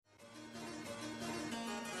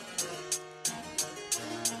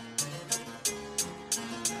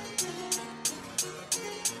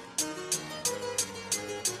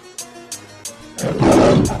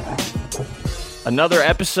Another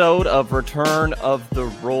episode of Return of the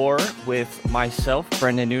Roar with myself,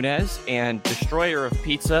 Brenden Nunes, and Destroyer of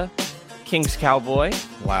Pizza, Kings Cowboy.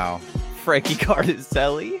 Wow. Frankie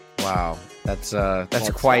Cardicelli. Wow. That's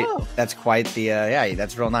quite the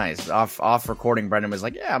that's real nice. Off recording, Brenden was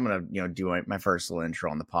like, yeah, I'm gonna do my first little intro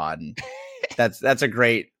on the pod, and that's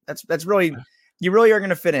really, you really are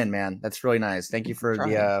gonna fit in, man. That's really nice. Thank you for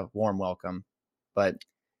the warm welcome. But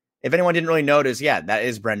if anyone didn't really notice, that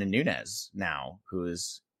is Brenden Nunes now,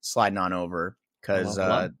 who's sliding on over because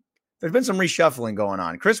there's been some reshuffling going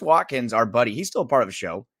on. Chris Watkins, our buddy, he's still part of the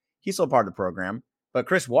show. He's still part of the program. But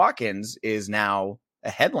Chris Watkins is now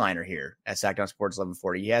a headliner here at Sacramento Sports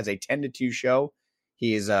 1140. He has a 10-2 show.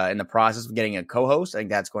 He is in the process of getting a co-host. I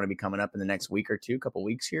think that's going to be coming up in the next week or two, couple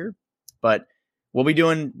weeks here. But we'll be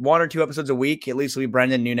doing 1 or 2 episodes a week. At least it'll be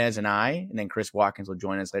Brenden Nunes and I, and then Chris Watkins will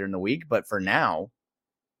join us later in the week. But for now,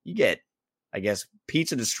 you get, I guess,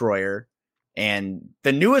 Pizza Destroyer and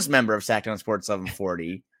the newest member of Sacramento Sports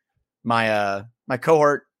 1140, my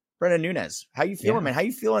cohort, Brenden Nunes. How you feeling, man? How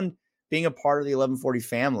you feeling being a part of the 1140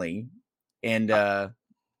 family and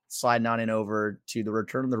sliding on in over to the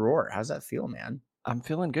Return of the Roar? How's that feel, man? I'm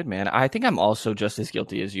feeling good, man. I think I'm also just as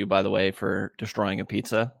guilty as you, by the way, for destroying a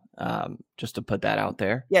pizza. Just to put that out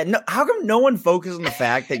there. Yeah. No. How come no one focused on the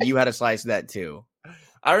fact that you had a slice of that too?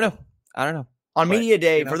 I don't know. On Media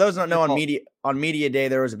Day, for those who don't know, on Media Day,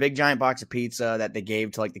 there was a big giant box of pizza that they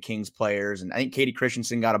gave to like the Kings players. And I think Katie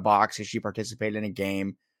Christensen got a box because she participated in a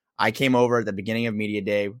game. I came over at the beginning of Media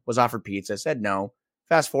Day, was offered pizza, said no.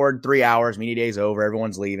 Fast forward 3 hours, Media Day's over,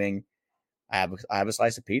 everyone's leaving. I have a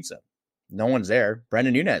slice of pizza. No one's there.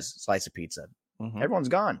 Brenden Nunes, slice of pizza. Mm-hmm. Everyone's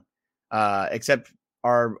gone. Except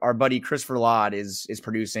our buddy Christopher Laud is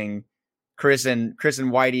producing. Chris and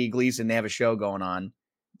Whitey Gleason, they have a show going on.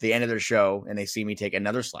 The end of their show, and they see me take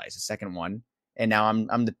another slice, a second one, and now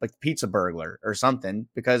I'm the pizza burglar or something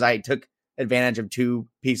because I took advantage of 2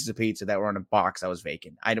 pieces of pizza that were in a box that was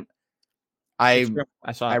vacant. I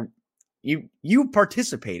saw you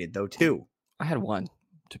participated though too. I had one,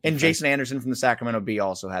 and Jason Anderson from the Sacramento Bee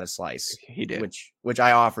also had a slice. He did, which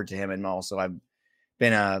I offered to him, and also I've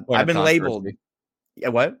been labeled. Yeah,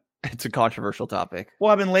 what? It's a controversial topic.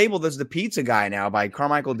 Well, I've been labeled as the pizza guy now by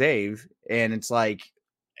Carmichael Dave, and it's like,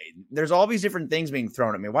 there's all these different things being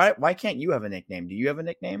thrown at me. Why can't you have a nickname? Do you have a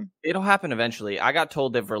nickname? It'll happen eventually. I got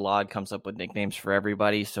told that Verlad comes up with nicknames for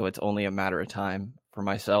everybody, so it's only a matter of time for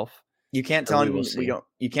myself. You can't tell him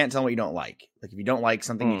you can't tell him what you don't like. Like if you don't like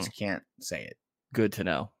something, you just can't say it. Good to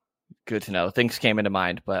know. Things came into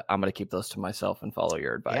mind, but I'm gonna keep those to myself and follow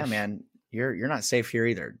your advice. Yeah, man. You're not safe here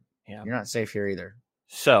either. Yeah. You're not safe here either.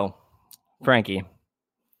 So, Franklin,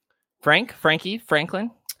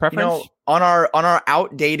 preference? On our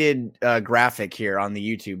outdated graphic here on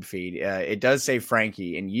the YouTube feed, it does say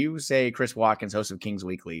Frankie, and you say Chris Watkins, host of Kings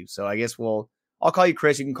Weekly. So I guess I'll call you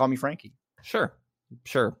Chris. You can call me Frankie. Sure.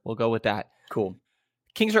 We'll go with that. Cool.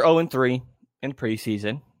 Kings are 0-3 in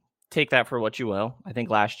preseason. Take that for what you will. I think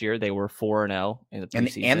last year they were 4-0 in the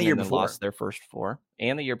preseason, and the year before lost their first 4,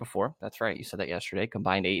 and the year before. That's right. You said that yesterday.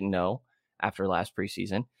 Combined 8-0 after last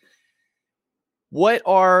preseason. What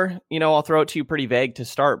are, I'll throw it to you pretty vague to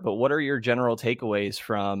start, but what are your general takeaways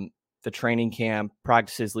from the training camp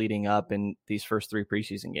practices leading up in these first 3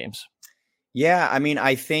 preseason games? Yeah, I mean,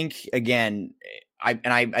 I think, again, I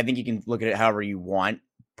think you can look at it however you want.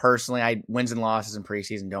 Personally, wins and losses in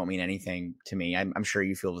preseason don't mean anything to me. I'm sure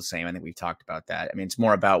you feel the same. I think we've talked about that. I mean, it's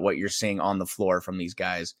more about what you're seeing on the floor from these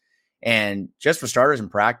guys. And just for starters in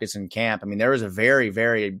practice and camp, I mean, there was a very,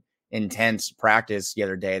 very intense practice the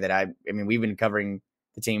other day that we've been covering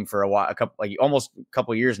the team for a while, almost a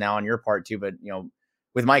couple of years now on your part too. But,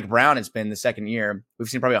 with Mike Brown, it's been the second year. We've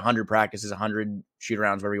seen probably 100 practices, 100 shoot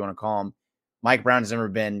arounds, whatever you want to call them. Mike Brown has never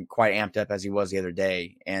been quite amped up as he was the other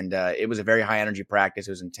day. And it was a very high energy practice.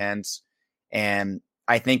 It was intense. And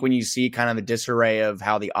I think when you see kind of the disarray of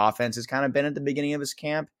how the offense has kind of been at the beginning of his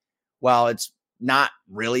camp, while it's not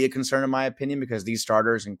really a concern in my opinion, because these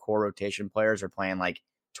starters and core rotation players are playing like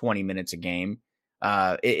 20 minutes a game.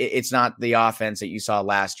 It's not the offense that you saw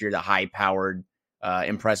last year, the high-powered,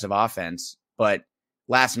 impressive offense. But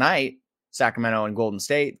last night, Sacramento and Golden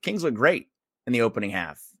State, Kings looked great in the opening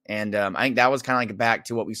half. And I think that was kind of like back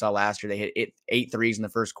to what we saw last year. They hit 8 threes in the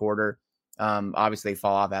first quarter. Obviously, they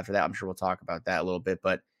fall off after that. I'm sure we'll talk about that a little bit.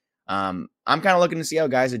 But I'm kind of looking to see how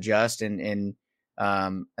guys adjust and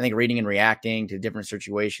I think reading and reacting to different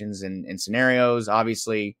situations and scenarios.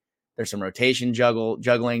 Obviously, there's some rotation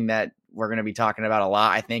juggling that we're going to be talking about a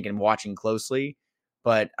lot, I think, and watching closely.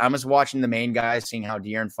 But I'm just watching the main guys, seeing how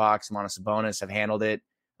De'Aaron Fox and Sabonis Sabonis have handled it.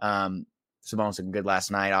 Sabonis looking good last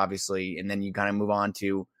night, obviously. And then you kind of move on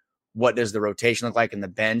to what does the rotation look like in the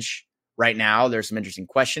bench right now? There's some interesting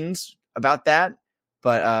questions about that.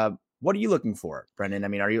 But what are you looking for, Brenden? I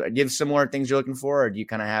mean, do you have similar things you're looking for, or do you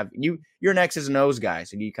kind of have you're an X's and O's guy,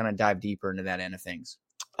 so do you kind of dive deeper into that end of things?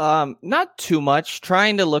 Not too much.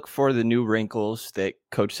 Trying to look for the new wrinkles that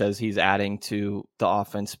coach says he's adding to the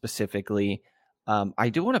offense specifically. I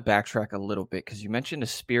do want to backtrack a little bit because you mentioned a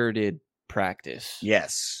spirited practice.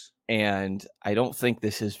 Yes. And I don't think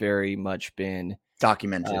this has very much been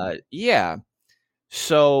documented. Yeah.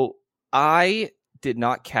 So I did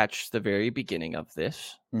not catch the very beginning of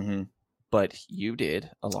this, but you did,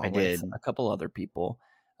 along with a couple other people.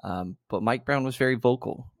 But Mike Brown was very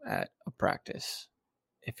vocal at a practice.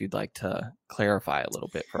 If you'd like to clarify a little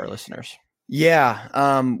bit for our listeners.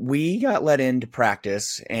 Yeah, we got let into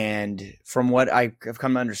practice, and from what I've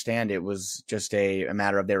come to understand, it was just a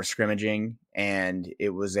matter of they were scrimmaging, and it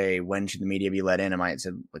was when should the media be let in? And I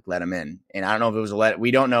said, like, let him in. And I don't know if it was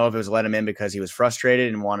we don't know if it was let him in because he was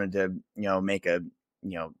frustrated and wanted to, make an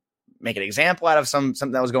example out of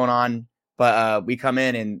something that was going on. But we come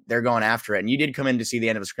in and they're going after it. And you did come in to see the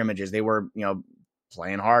end of the scrimmages. They were,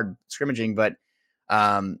 playing hard scrimmaging, but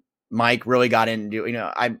Mike really got into,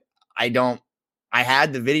 I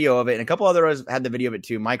had the video of it, and a couple others had the video of it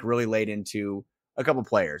too. Mike really laid into a couple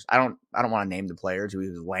players. I don't want to name the players who he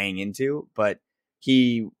was laying into, but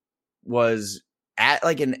he was at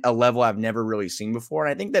like a level I've never really seen before.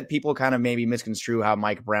 And I think that people kind of maybe misconstrue how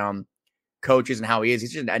Mike Brown coaches and how he is.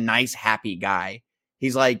 He's just a nice, happy guy.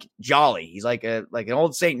 He's like jolly. He's like an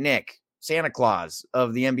old Saint Nick, Santa Claus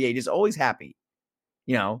of the NBA, just always happy,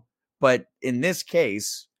 But in this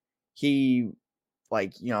case, he,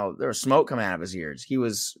 there was smoke coming out of his ears.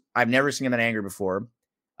 I've never seen him that angry before.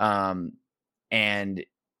 And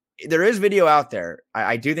there is video out there.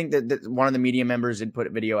 I do think that one of the media members did put a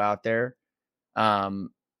video out there. I'm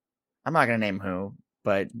not going to name who,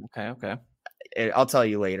 but okay. I'll tell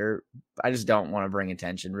you later. I just don't want to bring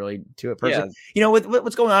attention really to it personally. Yeah. With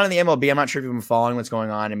what's going on in the MLB, I'm not sure if you've been following what's going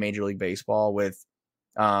on in Major League Baseball with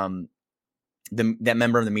that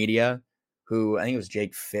member of the media who, I think it was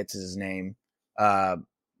Jake Fitz is his name.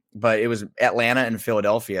 But it was Atlanta and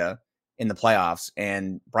Philadelphia in the playoffs,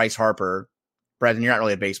 and Bryce Harper. Brenden, you're not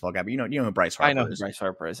really a baseball guy, but you know who Bryce Harper is. I know who Bryce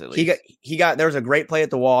Harper is, at least. There was a great play at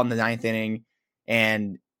the wall in the 9th inning,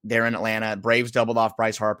 and they're in Atlanta. Braves doubled off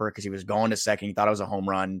Bryce Harper because he was going to second. He thought it was a home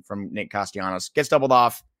run from Nick Castellanos. Gets doubled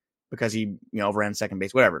off because he, overran second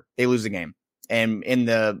base, whatever. They lose the game. And in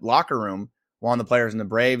the locker room, one of the players in the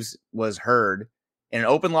Braves was heard in an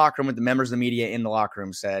open locker room with the members of the media in the locker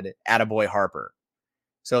room said, "Attaboy Harper."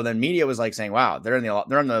 So then media was like saying, wow, they're in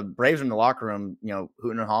the Braves in the locker room,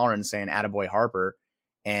 hooting and hollering saying "Attaboy Harper."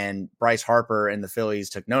 And Bryce Harper and the Phillies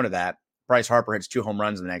took note of that. Bryce Harper hits 2 home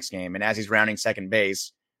runs in the next game. And as he's rounding second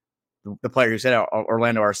base, the player who said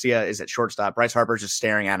Orlando Arcia is at shortstop. Bryce Harper's just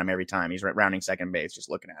staring at him every time he's rounding second base, just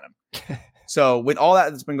looking at him. So with all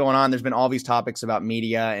that's been going on, there's been all these topics about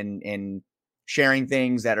media and sharing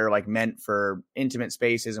things that are like meant for intimate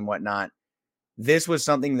spaces and whatnot. This was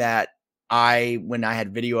something that when I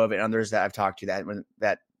had video of it, and others that I've talked to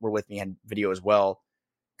that were with me had video as well,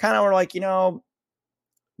 kind of were like,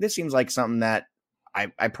 this seems like something that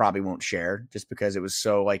I probably won't share just because it was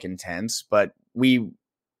so like intense, but we'll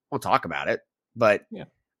talk about it. But yeah.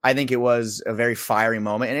 I think it was a very fiery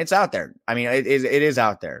moment, and it's out there. I mean, it is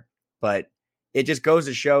out there, but it just goes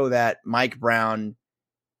to show that Mike Brown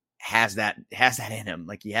has that in him.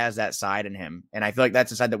 Like, he has that side in him. And I feel like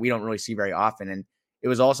that's a side that we don't really see very often. And it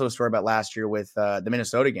was also a story about last year with the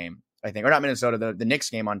Minnesota game, I think, or not Minnesota, the Knicks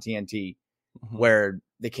game on TNT, where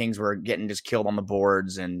the Kings were getting just killed on the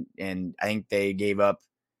boards. And I think they gave up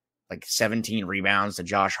like 17 rebounds to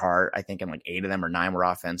Josh Hart. I think, and like 8 of them or 9 were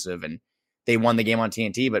offensive, and they won the game on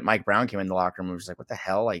TNT. But Mike Brown came in the locker room and was like, what the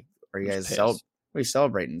hell? Like, are you guys what are you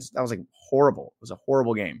celebrating? That was like horrible. It was a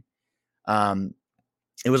horrible game.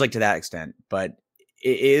 It was like to that extent, but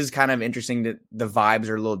it is kind of interesting that the vibes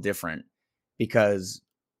are a little different because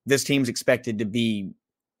this team's expected to be,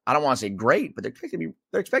 I don't want to say great, but they're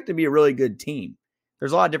expected to be a really good team.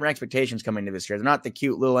 There's a lot of different expectations coming into this year. They're not the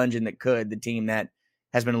cute little engine the team that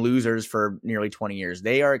has been losers for nearly 20 years.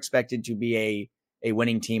 They are expected to be a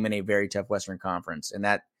winning team in a very tough Western Conference. And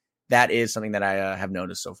that is something that I have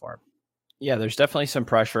noticed so far. Yeah, there's definitely some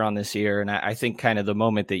pressure on this year. And I think kind of the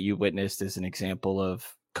moment that you witnessed is an example of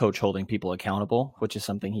coach holding people accountable, which is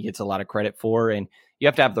something he gets a lot of credit for. And you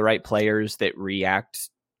have to have the right players that react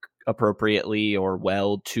appropriately or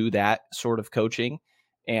well to that sort of coaching.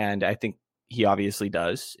 And I think he obviously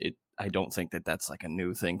does. I don't think that that's like a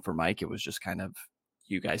new thing for Mike. It was just kind of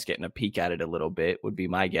you guys getting a peek at it a little bit would be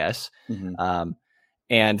my guess.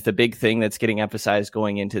 And the big thing that's getting emphasized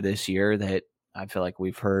going into this year that I feel like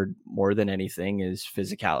we've heard more than anything is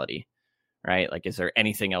physicality, right? Like, is there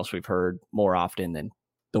anything else we've heard more often than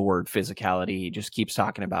the word physicality? He just keeps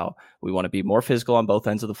talking about we want to be more physical on both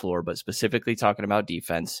ends of the floor, but specifically talking about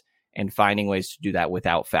defense and finding ways to do that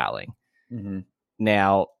without fouling. Mm-hmm.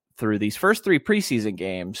 Now, through these first 3 preseason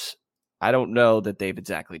games, I don't know that they've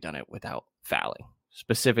exactly done it without fouling.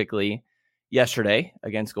 Specifically, yesterday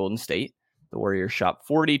against Golden State, the Warriors shot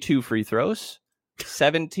 42 free throws.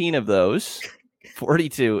 17 of those,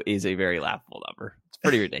 42 is a very laughable number. It's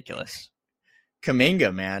pretty ridiculous.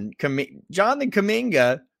 Kuminga, man. Jonathan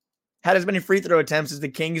Kuminga had as many free throw attempts as the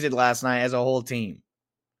Kings did last night as a whole team.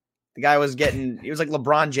 The guy was he was like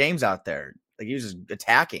LeBron James out there. Like, he was just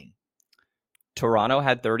attacking. Toronto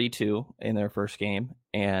had 32 in their first game,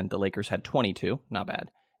 and the Lakers had 22, not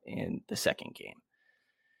bad, in the second game.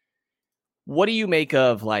 What do you make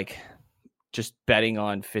of, like, just betting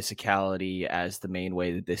on physicality as the main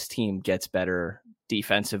way that this team gets better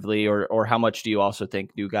defensively, or how much do you also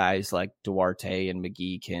think new guys like Duarte and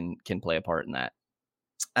McGee can play a part in that?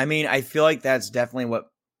 I mean, I feel like that's definitely what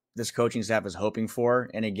this coaching staff is hoping for.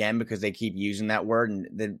 And again, because they keep using that word,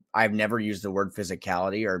 and I've never used the word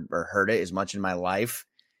physicality or heard it as much in my life.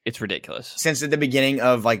 It's ridiculous. Since at the beginning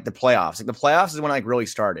of like the playoffs. Like, the playoffs is when like really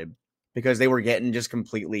started, because they were getting just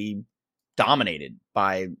completely dominated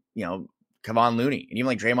by, Kevon Looney and even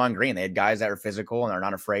like Draymond Green. They had guys that are physical and are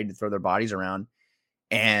not afraid to throw their bodies around.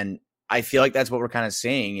 And I feel like that's what we're kind of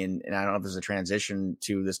seeing. And I don't know if there's a transition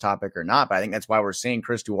to this topic or not, but I think that's why we're seeing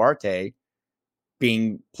Chris Duarte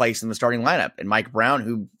being placed in the starting lineup. And Mike Brown,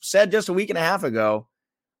 who said just a week and a half ago,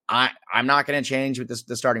 I'm not going to change with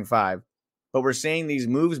the starting 5. But we're seeing these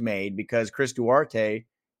moves made because Chris Duarte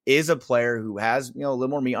is a player who has, a little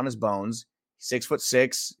more meat on his bones.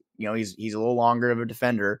 6'6", he's a little longer of a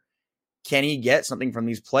defender. Can he get something from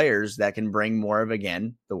these players that can bring more of,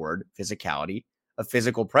 again, the word physicality, a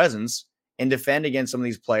physical presence, and defend against some of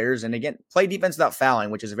these players? And again, play defense without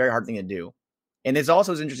fouling, which is a very hard thing to do. And it's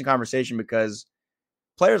also an interesting conversation because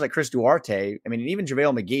players like Chris Duarte, I mean, and even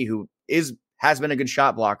JaVale McGee, who has been a good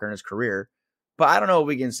shot blocker in his career, but I don't know if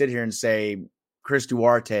we can sit here and say Chris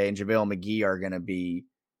Duarte and JaVale McGee are going to be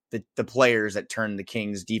the players that turn the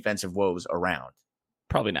Kings' defensive woes around.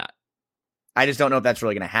 Probably not. I just don't know if that's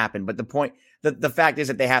really going to happen. But the fact is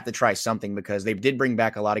that they have to try something, because they did bring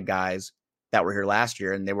back a lot of guys that were here last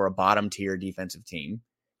year, and they were a bottom tier defensive team,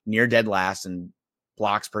 near dead last in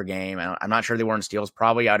blocks per game. I'm not sure they were in steals.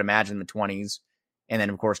 Probably, I would imagine, the 20s, and then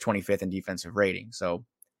of course 25th in defensive rating. So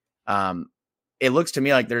it looks to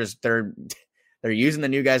me like they're using the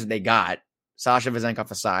new guys that they got. Sasha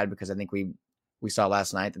Vezenkov aside, because I think we saw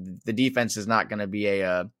last night that the defense is not going to be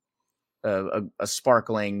a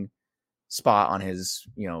sparkling spot on his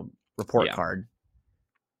report card.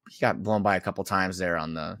 He got blown by a couple times there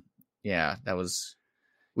on the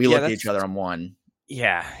we looked at each other on one.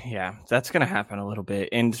 Yeah, that's gonna happen a little bit,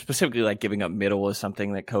 and specifically like giving up middle is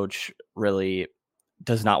something that coach really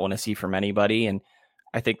does not want to see from anybody. And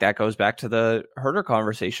I think that goes back to the Huerter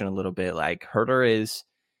conversation a little bit. Like, Huerter is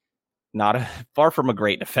not far from a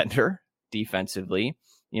great defender defensively,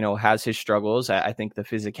 has his struggles. I think the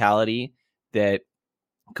physicality that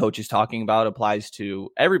coach is talking about applies to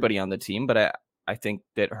everybody on the team, but I think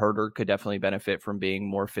that Huerter could definitely benefit from being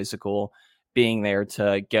more physical, being there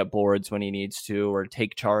to get boards when he needs to, or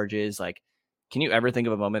take charges. Like, can you ever think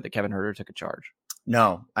of a moment that Kevin Huerter took a charge?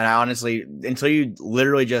 No. And I honestly, until you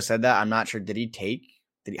literally just said that, I'm not sure.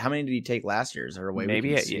 How many did he take last year? Is there a way we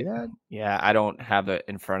can see that? Yeah, I don't have it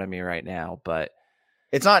in front of me right now, but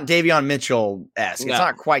it's not Davion Mitchell-esque. No. It's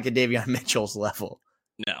not quite to Davion Mitchell's level.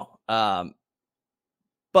 No.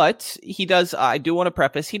 But he does, I do want to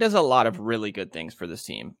preface, he does a lot of really good things for this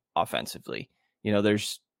team offensively.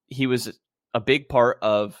 He was a big part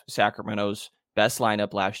of Sacramento's best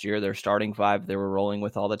lineup last year. Their starting 5 they were rolling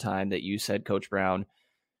with all the time, that you said Coach Brown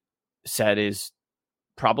said is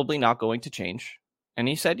probably not going to change. And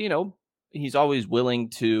he said, he's always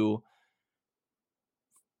willing to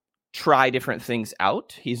try different things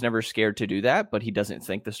out. He's never scared to do that, but he doesn't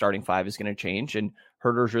think the starting 5 is going to change. And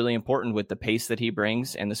Huerter is really important with the pace that he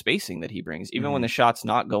brings and the spacing that he brings, even when the shot's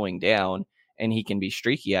not going down and he can be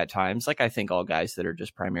streaky at times. Like, I think all guys that are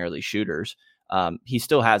just primarily shooters, he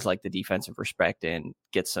still has like the defensive respect and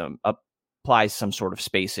applies some sort of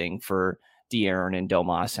spacing for De'Aaron and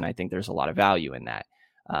Domas. And I think there's a lot of value in that.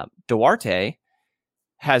 Duarte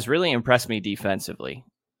has really impressed me defensively,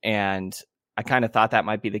 and I kind of thought that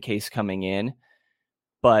might be the case coming in,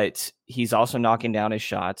 but he's also knocking down his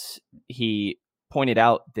shots. He pointed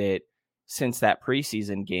out that since that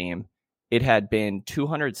preseason game, it had been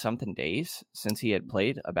 200 something days since he had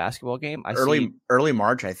played a basketball game. Early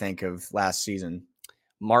March, I think, of last season.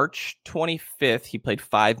 March 25th, he played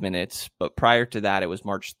 5 minutes, but prior to that, it was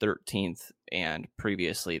March 13th, and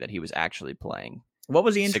previously that he was actually playing. What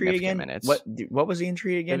was the injury again? Minutes. What was the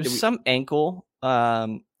injury again? It was some ankle.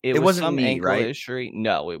 It was wasn't some knee, ankle right? injury.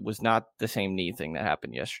 No, it was not the same knee thing that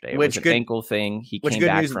happened yesterday. It Which was an ankle thing. He came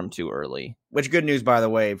back from too early. Which good news, by the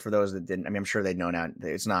way, for those that didn't. I mean, I'm sure they'd know now.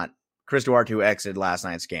 It's not Chris Duarte, who exited last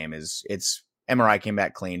night's game. It's MRI came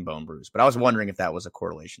back clean, bone bruise. But I was wondering if that was a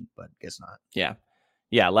correlation, but guess not.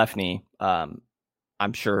 Yeah, left knee.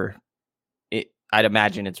 I'm sure I'd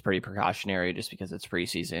imagine it's pretty precautionary just because it's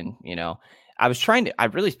preseason. I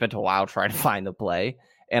really spent a while trying to find the play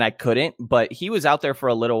and I couldn't, but he was out there for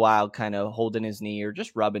a little while, kind of holding his knee or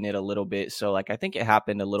just rubbing it a little bit. So I think it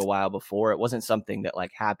happened a little while before. It wasn't something that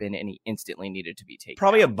happened and he instantly needed to be taken.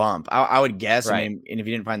 Probably out. A bump, I would guess. Right. I mean, and if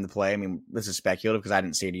you didn't find the play, I mean, this is speculative because I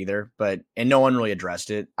didn't see it either, and no one really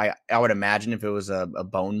addressed it. I would imagine if it was a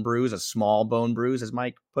bone bruise, a small bone bruise, as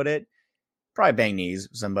Mike put it, probably bang knees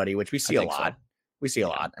somebody, which we see a lot. So. We see a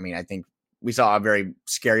lot. I mean, I think we saw a very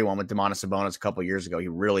scary one with Domantas Sabonis a couple of years ago. He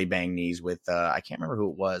really banged knees with, I can't remember who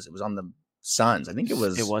it was. It was on the Suns. I think it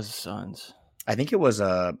was. It was Suns. I think it was,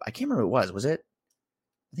 I can't remember who it was. Was it?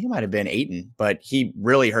 I think it might have been Ayton, but he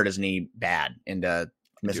really hurt his knee bad and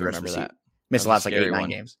missed the rest of the season. Missed the last 8-9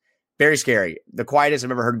 games. Very scary. The quietest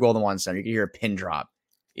I've ever heard Golden One Center. You could hear a pin drop.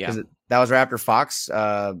 Yeah. That was right after Fox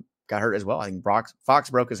got hurt as well. I think Fox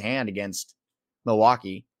broke his hand against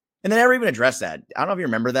Milwaukee. And they never even addressed that. I don't know if you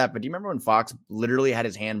remember that, but do you remember when Fox literally had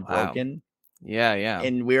his hand broken? Yeah.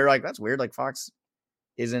 And we were like, that's weird. Like Fox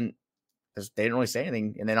isn't, they didn't really say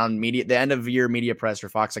anything. And then on the end of year media presser,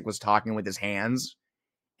 Fox was talking with his hands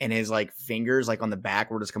and his fingers on the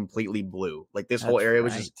back were just completely blue. This whole area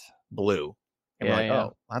was just blue. And we're like,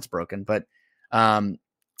 oh, that's broken. But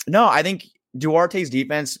no, I think Duarte's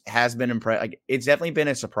defense has been impressive. It's definitely been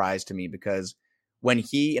a surprise to me because when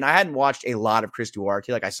and I hadn't watched a lot of Chris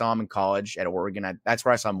Duarte. I saw him in college at Oregon. That's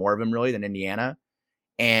where I saw more of him really than Indiana.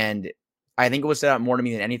 And I think what stood out more to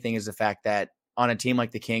me than anything is the fact that on a team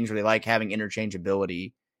like the Kings, where they like having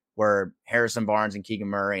interchangeability, where Harrison Barnes and Keegan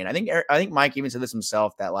Murray, and I think Mike even said this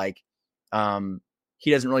himself that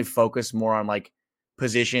he doesn't really focus more on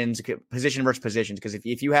position versus positions. Because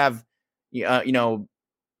if you have, you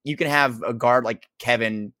can have a guard like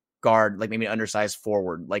Kevin guard, maybe an undersized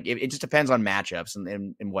forward. It just depends on matchups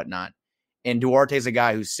and whatnot. And Duarte is a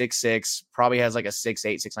guy who's 6'6", probably has a 6'8",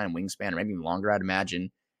 6'9" wingspan, or maybe even longer, I'd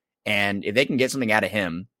imagine. And if they can get something out of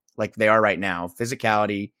him, like they are right now,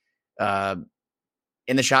 physicality,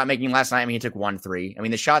 in the shot making last night, he took 1-3.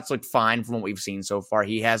 The shots look fine from what we've seen so far.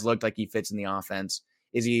 He has looked like he fits in the offense.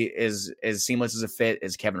 Is he as seamless as a fit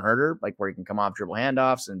as Kevin Huerter, where he can come off dribble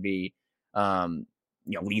handoffs and be,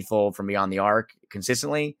 lethal from beyond the arc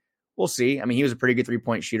consistently? We'll see. He was a pretty good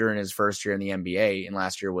 3-point shooter in his first year in the NBA, and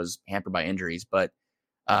last year was hampered by injuries. But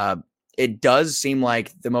it does seem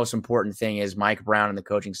like the most important thing is Mike Brown and the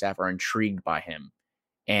coaching staff are intrigued by him.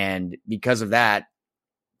 And because of that,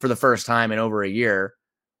 for the first time in over a year,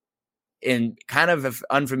 in kind of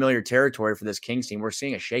unfamiliar territory for this Kings team, we're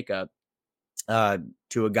seeing a shakeup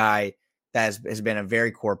to a guy that has been a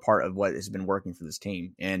very core part of what has been working for this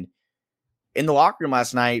team. And in the locker room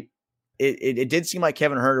last night, it did seem like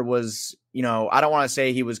Kevin Huerter was, I don't want to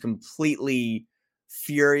say he was completely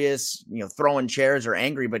furious, throwing chairs or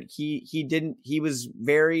angry, but he was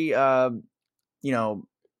very,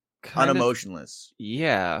 unemotionless.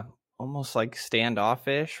 Yeah. Almost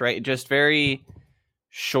standoffish, right? Just very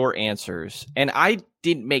short answers. And I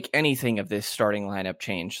didn't make anything of this starting lineup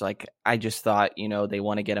change. I just thought, they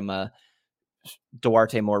want to get him a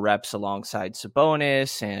Duarte more reps alongside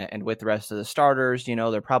Sabonis and with the rest of the starters.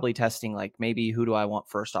 They're probably testing maybe who do I want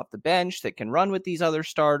first off the bench that can run with these other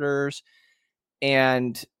starters.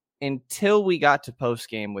 And until we got to post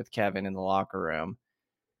game with Kevin in the locker room,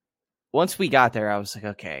 once we got there, I was like,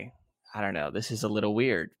 okay, I don't know. This is a little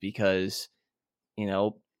weird because,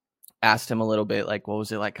 asked him a little bit, what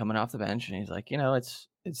was it like coming off the bench? And he's like,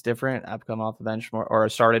 it's different. I've come off the bench more, or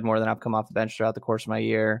started more than I've come off the bench throughout the course of my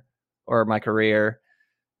year or my career.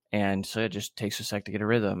 And so it just takes a sec to get a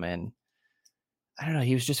rhythm. And I don't know,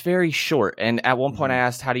 he was just very short. And at one point I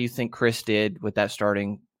asked, how do you think Chris did with that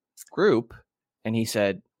starting group? And he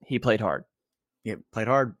said, he played hard. Yeah, played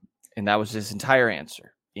hard. And that was his entire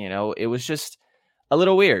answer. It was just a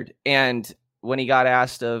little weird. And when he got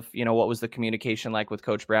asked of, what was the communication like with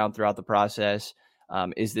Coach Brown throughout the process?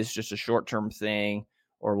 Is this just a short-term thing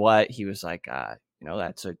or what? He was like,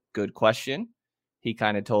 that's a good question. He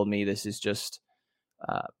kind of told me this is just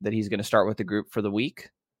that he's going to start with the group for the week.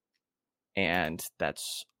 And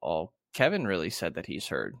that's all Kevin really said that he's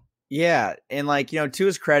heard. Yeah. And to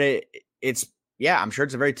his credit, I'm sure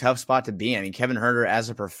it's a very tough spot to be in. I mean, Kevin Huerter as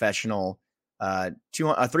a professional,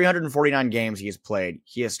 349 games he has played.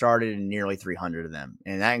 He has started in nearly 300 of them.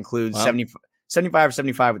 And that includes 75 or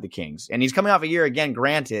 75 with the Kings. And he's coming off a year, again,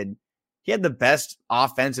 granted, he had the best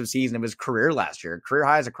offensive season of his career last year, career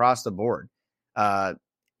highs across the board,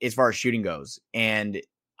 as far as shooting goes. And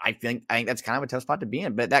I think that's kind of a tough spot to be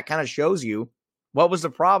in, but that kind of shows you what was the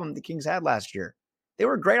problem the Kings had last year. They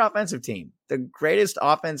were a great offensive team, the greatest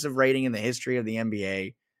offensive rating in the history of the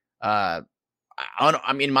NBA.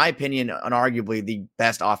 In my opinion, unarguably the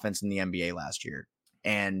best offense in the NBA last year.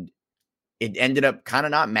 And it ended up kind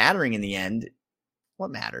of not mattering in the end. What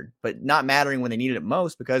mattered, but not mattering when they needed it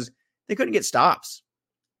most because they couldn't get stops.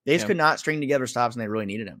 They just could not string together stops and they really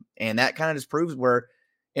needed them. And that kind of just proves where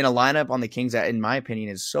in a lineup on the Kings that, in my opinion,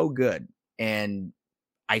 is so good. And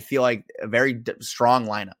I feel like a very strong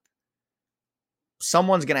lineup.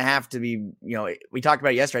 Someone's going to have to be, we talked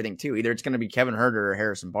about it yesterday, I think, too. Either it's going to be Kevin Huerter or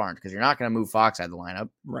Harrison Barnes because you're not going to move Fox out of the lineup.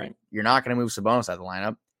 Right. You're not going to move Sabonis out of the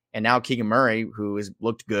lineup. And now Keegan Murray, who has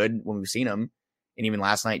looked good when we've seen him, and even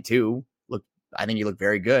last night, too, I think he looked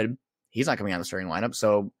very good. He's not coming out of the starting lineup.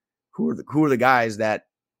 So who are the guys that,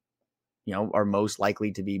 are most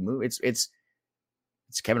likely to be moved? It's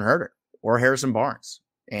Kevin Huerter or Harrison Barnes.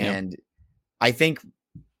 And I think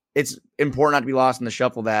it's important not to be lost in the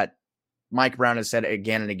shuffle that Mike Brown has said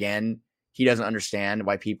again and again. He doesn't understand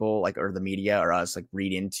why people or the media or us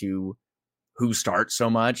read into who starts so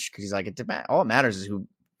much. Cause he's like, all it matters is who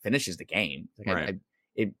finishes the game.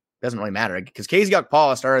 It doesn't really matter because KZ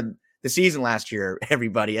Okpala started the season last year,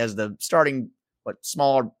 everybody, as the starting,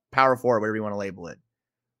 smaller power forward, whatever you want to label it.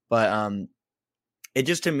 But it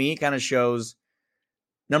just, to me, kind of shows,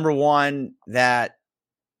 number one, that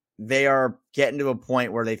they are getting to a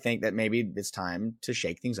point where they think that maybe it's time to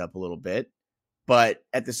shake things up a little bit. But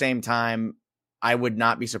at the same time, I would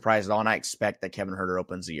not be surprised at all, and I expect that Kevin Huerter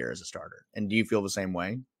opens the year as a starter. And do you feel the same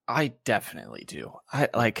way? I definitely do. I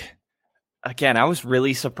was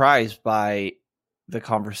really surprised by the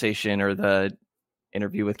conversation or the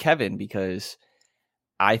interview with Kevin because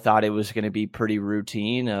I thought it was going to be pretty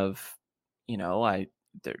routine of,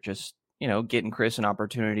 they're just, getting Chris an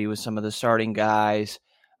opportunity with some of the starting guys.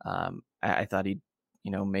 I thought he'd,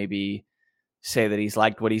 maybe say that he's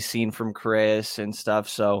liked what he's seen from Chris and stuff.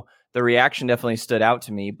 So the reaction definitely stood out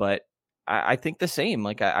to me, but I think the same.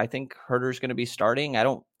 I think Huerter's going to be starting. I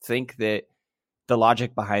don't think that the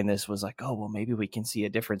logic behind this was oh, well, maybe we can see a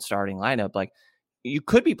different starting lineup. You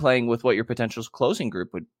could be playing with what your potential closing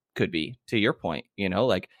group could be, to your point. You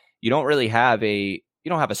don't really have you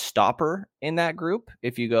don't have a stopper in that group.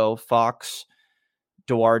 If you go Fox,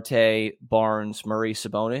 Duarte, Barnes, Murray,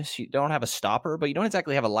 Sabonis, you don't have a stopper, but you don't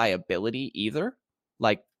exactly have a liability either,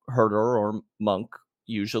 like Huerter or Monk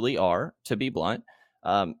usually are, to be blunt.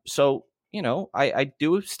 So, I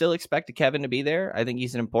do still expect Kevin to be there. I think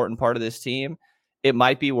he's an important part of this team. It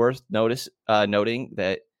might be worth noting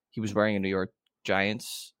that he was wearing a New York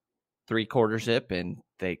Giants 3/4 zip, and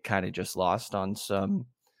they kind of just lost on some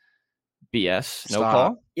BS. No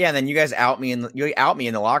call. Yeah, and then you guys out me in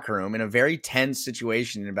the locker room in a very tense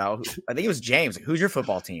situation about. I think it was James. Who's your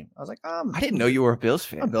football team? I was like, I didn't know you were a Bills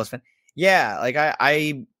fan. I'm a Bills fan. Yeah,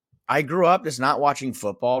 I grew up just not watching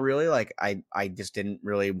football really. I just didn't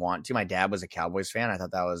really want to. My dad was a Cowboys fan. I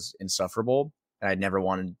thought that was insufferable, and I'd never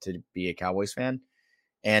wanted to be a Cowboys fan.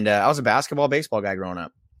 And I was a basketball, baseball guy growing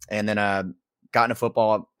up, and then got into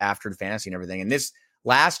football after the fantasy and everything. And this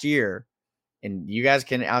last year, and you guys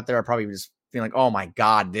out there are probably just feeling oh my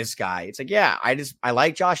God, this guy. It's I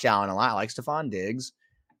like Josh Allen a lot. I like Stephon Diggs.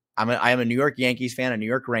 I am a New York Yankees fan, a New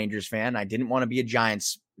York Rangers fan. I didn't want to be a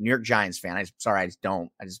New York Giants fan. I just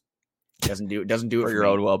don't. Doesn't do it for your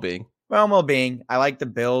own well-being. Well-being. I like the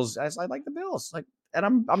Bills. I like the Bills. And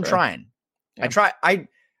I'm trying. Yeah.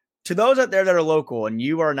 To those out there that are local and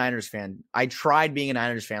you are a Niners fan, I tried being a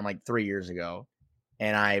Niners fan 3 years ago,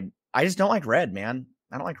 and I just don't like red, man.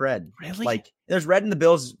 I don't like red. Really? There's red in the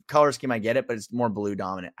Bills color scheme. I get it, but it's more blue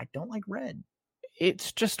dominant. I don't like red.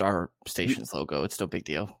 It's just our station's logo. It's no big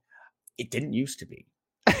deal. It didn't used to be.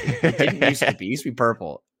 It used to be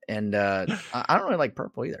purple. And I don't really like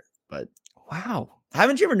purple either. But wow.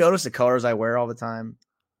 Haven't you ever noticed the colors I wear all the time?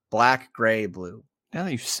 Black, gray, blue. Now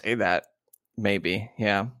that you say that, maybe.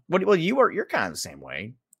 Yeah. Well, you're kind of the same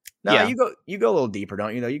way. No, yeah. You go a little deeper,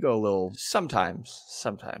 don't you? Though you go a little sometimes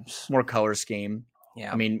more color scheme.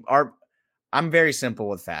 Yeah. I mean, I'm very simple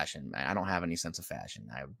with fashion. I don't have any sense of fashion.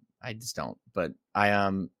 I just don't. But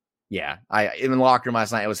in the locker room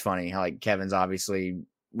last night, it was funny how Kevin's obviously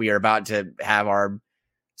we are about to have our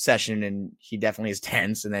session, and he definitely is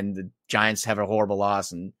tense. And then the Giants have a horrible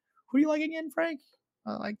loss. And who do you like again, Frank?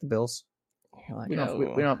 I like the Bills. Like, we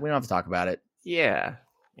don't have to talk about it. Yeah.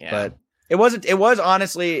 But it was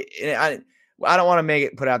honestly, I don't want to make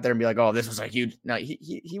it put out there and be like, oh, this was a huge. No,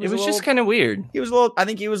 he was. It was just kind of weird. He was a little. I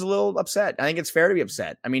think he was a little upset. I think it's fair to be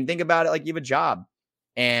upset. I mean, think about it. Like, you have a job,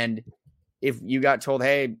 and if you got told,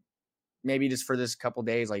 hey, maybe just for this couple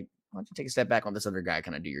days, like, why don't you take a step back, on this other guy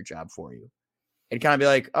kind of do your job for you? It'd kind of be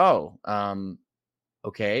like, oh,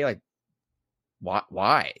 okay, like,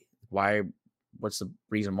 why? What's the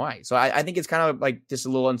reason why? So I think it's kind of like just a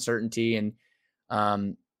little uncertainty. And,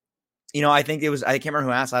 I think I can't remember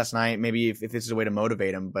who asked last night, maybe if this is a way to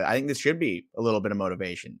motivate him, but I think this should be a little bit of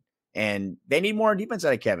motivation. And they need more defense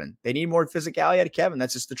out of Kevin. They need more physicality out of Kevin.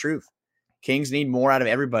 That's just the truth. Kings need more out of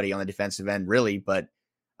everybody on the defensive end, really. But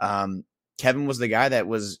Kevin was the guy that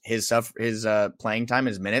was his playing time,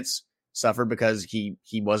 his minutes suffered because he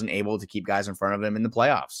wasn't able to keep guys in front of him in the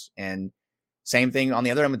playoffs. And same thing on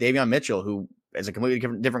the other end with Davion Mitchell, who is a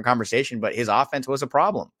completely different conversation, but his offense was a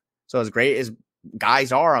problem. So as great as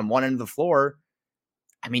guys are on one end of the floor,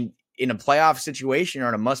 I mean, in a playoff situation or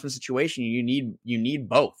in a must-win situation, you need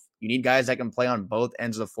both. You need guys that can play on both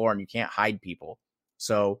ends of the floor, and you can't hide people.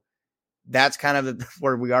 So that's kind of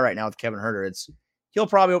where we are right now with Kevin Huerter. He'll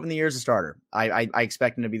probably open the year as a starter. I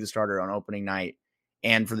expect him to be the starter on opening night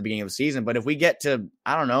and for the beginning of the season. But if we get to,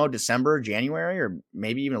 I don't know, December, January, or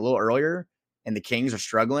maybe even a little earlier, and the Kings are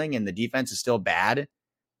struggling and the defense is still bad,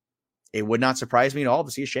 it would not surprise me at all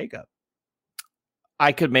to see a shakeup.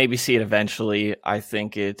 I could maybe see it eventually. I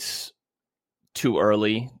think it's too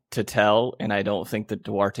early to tell, and I don't think that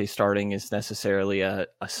Duarte starting is necessarily a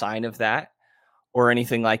sign of that or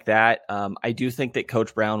anything like that. I do think that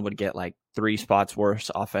Coach Brown would get like 3 spots worse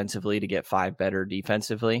offensively to get 5 better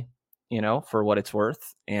defensively, for what it's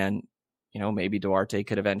worth. And, maybe Duarte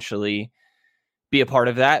could eventually be a part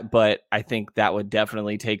of that, but I think that would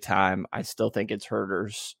definitely take time. I still think it's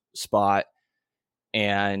Huerter's spot.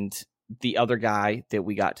 And the other guy that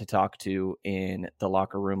we got to talk to in the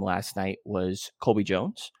locker room last night was Colby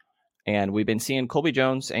Jones. And we've been seeing Colby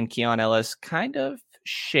Jones and Keon Ellis kind of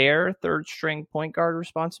share third string point guard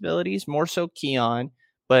responsibilities, more so Keon,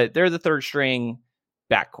 but they're the third string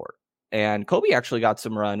backcourt. And Colby actually got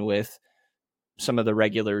some run with some of the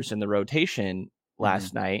regulars in the rotation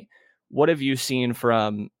last night. What have you seen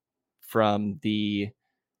from the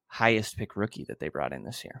highest pick rookie that they brought in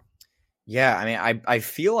this year? Yeah, I mean, I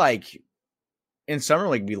feel like in Summer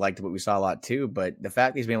League we liked what we saw a lot too, but the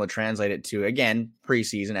fact that he's been able to translate it to, again,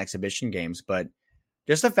 preseason exhibition games, but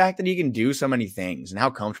just the fact that he can do so many things and how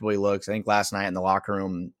comfortable he looks. I think last night in the locker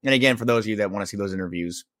room, and again, for those of you that want to see those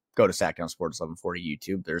interviews, go to Sacramento Sports 1140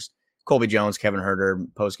 YouTube. There's Colby Jones, Kevin Huerter,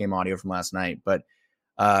 post-game audio from last night. But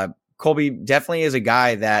Colby definitely is a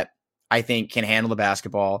guy that I think can handle the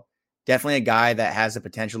basketball. Definitely a guy that has the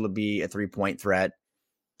potential to be a 3-point threat.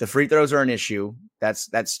 The free throws are an issue. That's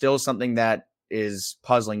still something that is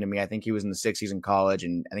puzzling to me. I think he was in the 60s in college,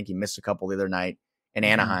 and I think he missed a couple the other night in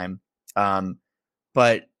Anaheim.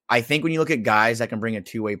 But I think when you look at guys that can bring a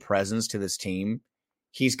two-way presence to this team,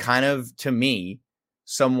 he's kind of, to me,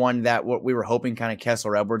 someone that what we were hoping kind of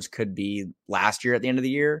Kessler Edwards could be last year at the end of the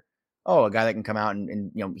year. Oh, a guy that can come out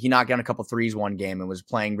and he knocked down a couple threes one game and was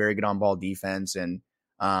playing very good on ball defense and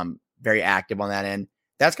very active on that end.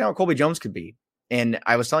 That's kind of what Colby Jones could be. And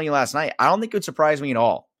I was telling you last night, I don't think it would surprise me at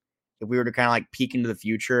all if we were to kind of like peek into the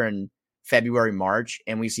future in February, March,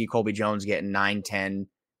 and we see Colby Jones getting 9, 10,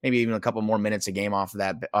 maybe even a couple more minutes a game off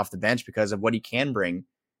the bench because of what he can bring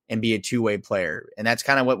and be a two-way player. And that's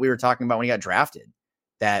kind of what we were talking about when he got drafted,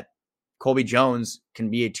 that Colby Jones can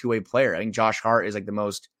be a two-way player. I think Josh Hart is like the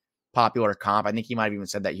most popular comp. I think he might have even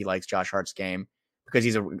said that he likes Josh Hart's game because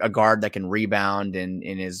he's a guard that can rebound and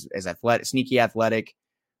is athletic, sneaky athletic.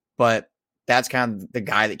 But that's kind of the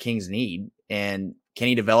guy that Kings need. And can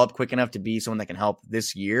he develop quick enough to be someone that can help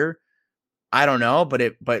this year? I don't know,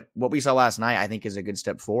 but what we saw last night, I think, is a good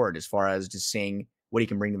step forward as far as just seeing what he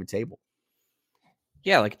can bring to the table.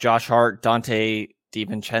 Yeah, like Josh Hart, Dante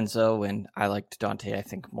DiVincenzo, and I liked Dante, I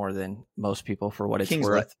think, more than most people for what it's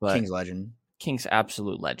worth. But Kings legend. Kings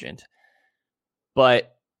absolute legend.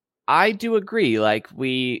 But I do agree. Like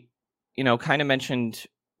we, kind of mentioned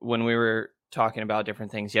when we were talking about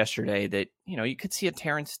different things yesterday that, you could see a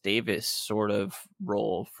Terrence Davis sort of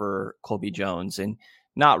role for Colby Jones, and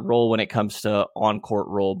not role when it comes to on-court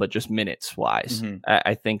role, but just minutes wise. Mm-hmm.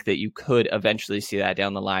 I think that you could eventually see that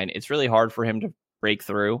down the line. It's really hard for him to break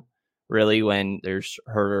through, really, when there's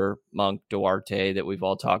Huerter, Monk, Duarte that we've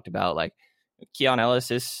all talked about. Like Keon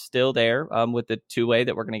Ellis is still there with the two-way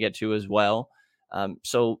that we're going to get to as well.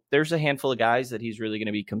 So there's a handful of guys that he's really going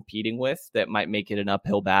to be competing with that might make it an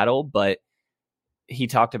uphill battle. But he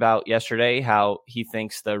talked about yesterday how he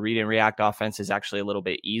thinks the read and react offense is actually a little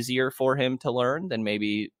bit easier for him to learn than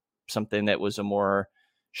maybe something that was a more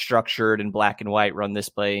structured and black and white, run this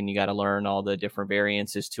play and you got to learn all the different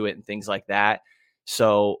variances to it and things like that.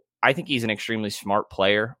 So I think he's an extremely smart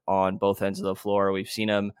player on both ends of the floor. We've seen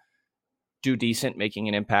him do decent, making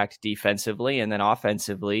an impact defensively, and then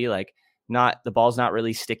offensively, like the ball's not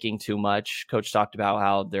really sticking too much. Coach talked about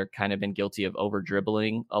how they're kind of been guilty of over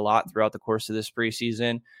dribbling a lot throughout the course of this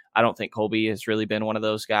preseason. I don't think Colby has really been one of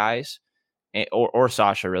those guys, or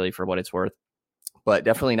Sasha really, for what it's worth, but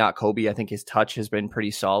definitely not Kobe. I think his touch has been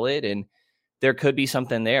pretty solid, and there could be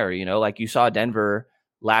something there. Like you saw Denver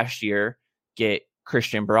last year get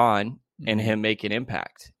Christian Braun and him make an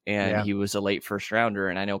impact. And he was a late first rounder.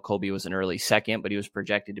 And I know Colby was an early second, but he was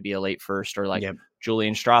projected to be a late first, or like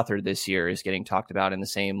Julian Strother this year is getting talked about in the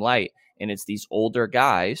same light. And it's these older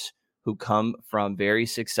guys who come from very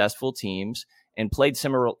successful teams and played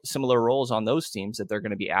similar roles on those teams that they're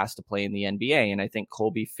going to be asked to play in the NBA. And I think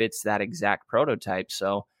Colby fits that exact prototype.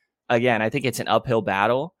 So again, I think it's an uphill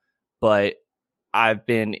battle, but I've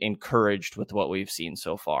been encouraged with what we've seen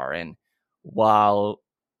so far. And while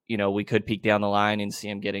we could peek down the line and see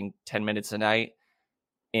him getting 10 minutes a night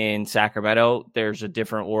in Sacramento, there's a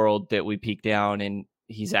different world that we peek down and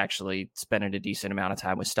he's actually spending a decent amount of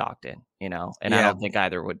time with Stockton, and I don't think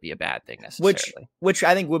either would be a bad thing necessarily. Which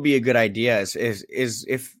I think would be a good idea is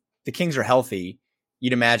if the Kings are healthy,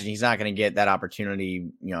 you'd imagine he's not going to get that opportunity,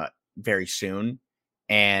 very soon.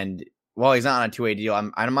 And while he's not on a 2-way deal,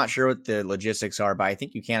 I'm not sure what the logistics are, but I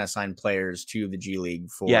think you can assign players to the G League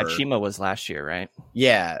for. Yeah, Chima was last year, right?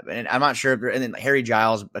 Yeah, and I'm not sure. And then Harry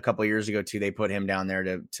Giles a couple of years ago too, they put him down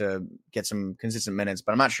there to get some consistent minutes,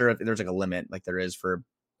 but I'm not sure if there's like a limit like there is for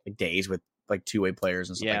like days with like 2-way players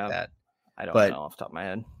and stuff like that. I don't know off the top of my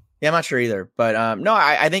head. Yeah, I'm not sure either. But no,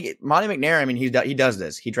 I think Monty McNair. I mean, he does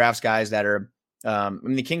this. He drafts guys that are.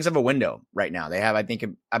 The Kings have a window right now. They have, I think,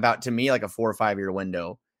 about to me like a 4 or 5 year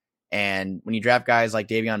window. And when you draft guys like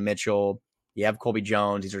Davion Mitchell, you have Colby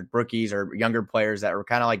Jones. These are rookies or younger players that are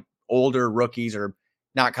kind of like older rookies or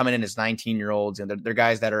not coming in as 19-year-olds. And they're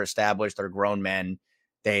guys that are established. They're grown men.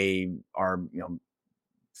 They are,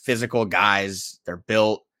 physical guys. They're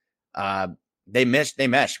built. They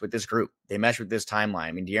mesh with this group. They mesh with this timeline.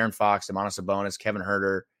 I mean, De'Aaron Fox, Domantas Sabonis, Kevin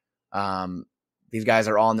Huerter. These guys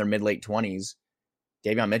are all in their mid-late 20s.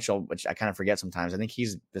 Davion Mitchell, which I kind of forget sometimes. I think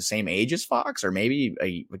he's the same age as Fox or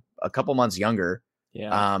maybe a couple months younger.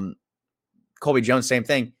 Yeah. Colby Jones, same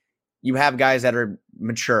thing. You have guys that are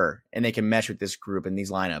mature and they can mesh with this group in these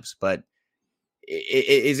lineups. But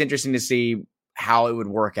it is interesting to see how it would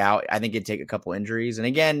work out. I think it'd take a couple injuries. And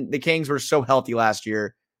again, the Kings were so healthy last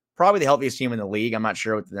year. Probably the healthiest team in the league. I'm not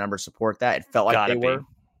sure what the numbers support that. It felt like they were.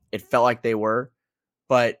 It felt like they were.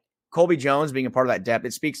 But Colby Jones being a part of that depth,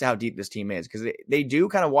 it speaks to how deep this team is because they do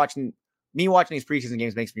kind of watching these preseason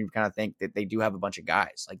games makes me kind of think that they do have a bunch of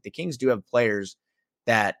guys. Like the Kings do have players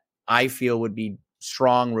that I feel would be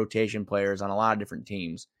strong rotation players on a lot of different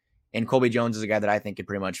teams. And Colby Jones is a guy that I think could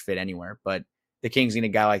pretty much fit anywhere. But the Kings need a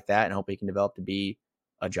guy like that and hope he can develop to be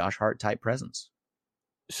a Josh Hart type presence.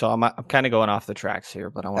 So I'm kind of going off the tracks here,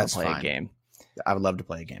 but I want to play a game. I would love to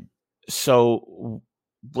play a game. So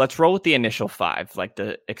let's roll with the initial 5, like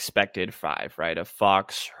the expected 5, right? Of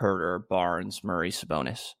Fox, Huerter, Barnes, Murray,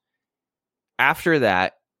 Sabonis. After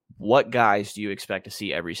that, what guys do you expect to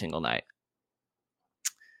see every single night?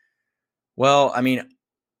 Well, I mean,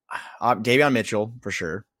 Davion Mitchell for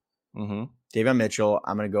sure. Mm-hmm. Davion Mitchell.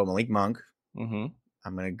 I'm going to go Malik Monk. Mm-hmm.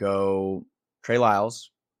 I'm going to go Trey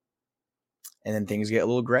Lyles. And then things get a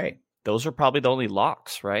little gray. Those are probably the only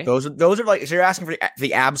locks, right? Those are like, so you're asking for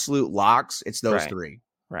the absolute locks. It's those 3.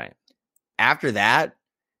 Right. After that,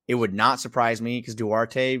 it would not surprise me because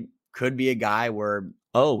Duarte could be a guy where.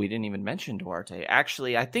 Oh, we didn't even mention Duarte.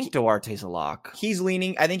 Actually, I think Duarte's a lock. He's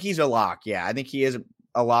leaning. I think he's a lock. Yeah, I think he is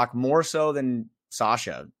a lock more so than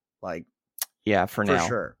Sasha. Like, yeah, for now. For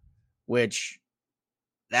sure. Which,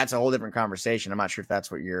 that's a whole different conversation. I'm not sure if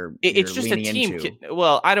that's what it's just a team.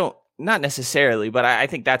 Well, not necessarily, but I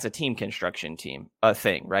think that's a team construction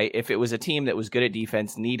thing, right? If it was a team that was good at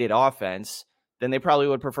defense, needed offense, then they probably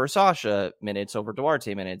would prefer Sasha minutes over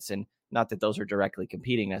Duarte minutes. And not that those are directly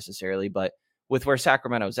competing necessarily, but with where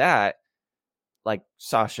Sacramento's at, like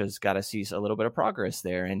Sasha's got to see a little bit of progress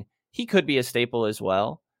there. And he could be a staple as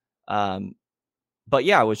well. But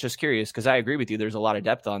yeah, I was just curious because I agree with you. There's a lot of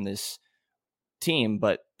depth on this team,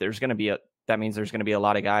 but that means there's going to be a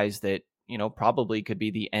lot of guys that, probably could be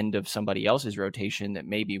the end of somebody else's rotation that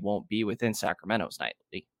maybe won't be within Sacramento's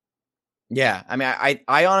nightly. Yeah, I mean,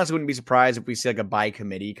 I honestly wouldn't be surprised if we see like a by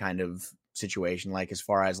committee kind of situation. Like as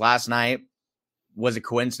far as last night, was it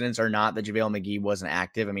coincidence or not that JaVale McGee wasn't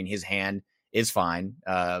active? I mean, his hand is fine.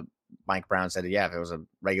 Mike Brown said, yeah, if it was a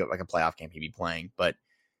regular like a playoff game, he'd be playing. But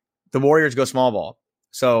the Warriors go small ball,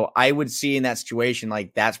 so I would see in that situation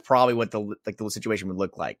like that's probably what the situation would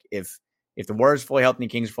look like if the Warriors are fully healthy and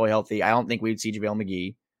the Kings are fully healthy. I don't think we'd see JaVale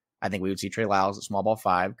McGee. I think we would see Trey Lyles at small ball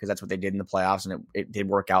 5 because that's what they did in the playoffs, and it did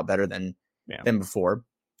work out better than before.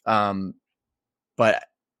 But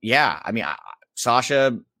yeah, I mean,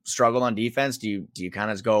 Sasha struggled on defense. Do you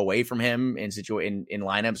kind of go away from him in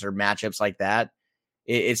lineups or matchups like that?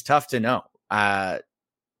 It's tough to know.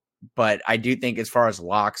 But I do think as far as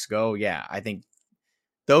locks go, yeah, I think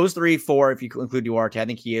those 3, 4, if you include Duarte, I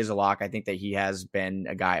think he is a lock. I think that he has been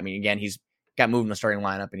a guy. I mean, again, he's got moved in the starting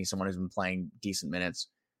lineup and he's someone who's been playing decent minutes.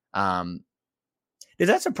 Does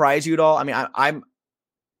that surprise you at all? I mean,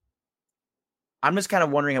 I'm just kind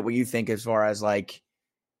of wondering what you think as far as like,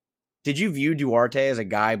 did you view Duarte as a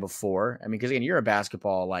guy before? I mean, because again, you're a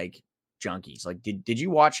basketball like junkies. Like, did you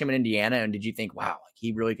watch him in Indiana and did you think, wow, like,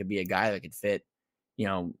 he really could be a guy that could fit,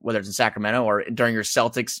 whether it's in Sacramento or during your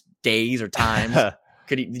Celtics days or times?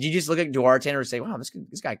 Did you just look at Duarte and say, wow, this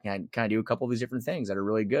guy can kind of do a couple of these different things that are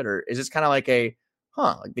really good? Or is this kind of like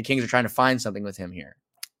like the Kings are trying to find something with him here?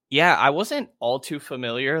 Yeah, I wasn't all too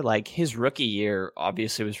familiar. Like his rookie year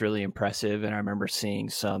obviously was really impressive. And I remember seeing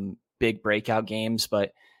some big breakout games,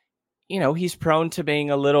 but he's prone to being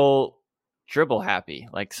a little dribble happy.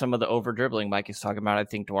 Like some of the over dribbling Mike is talking about, I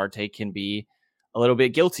think Duarte can be a little bit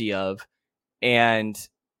guilty of. And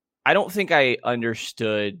I don't think I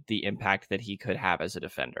understood the impact that he could have as a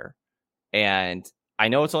defender. And I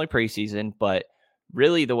know it's only preseason, but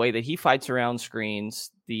really the way that he fights around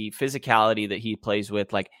screens, the physicality that he plays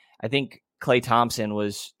with, like I think Klay Thompson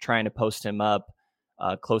was trying to post him up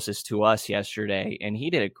closest to us yesterday, and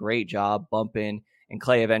he did a great job bumping, and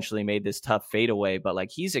Klay eventually made this tough fadeaway, but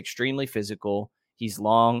like he's extremely physical. He's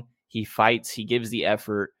long, he fights, he gives the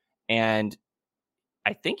effort, and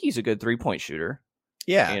I think he's a good 3-point shooter.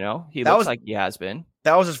 Yeah. He looks like he has been.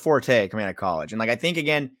 That was his forte coming out of college. And like, I think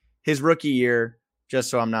again, his rookie year, just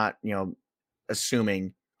so I'm not,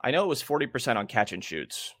 assuming. I know it was 40% on catch and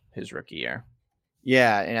shoots his rookie year.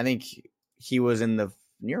 Yeah. And I think he was in the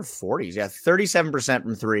near 40s. Yeah. 37%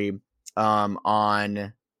 from 3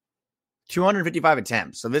 on 255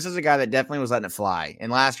 attempts. So this is a guy that definitely was letting it fly.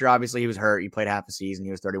 And last year, obviously he was hurt. He played half a season.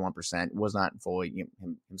 He was 31%. Was not fully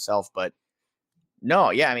himself, but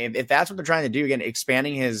no, yeah. I mean, if that's what they're trying to do, again,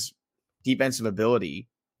 expanding his defensive ability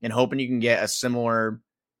and hoping you can get a similar,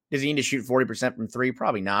 does he need to shoot 40% from 3?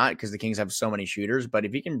 Probably not, because the Kings have so many shooters. But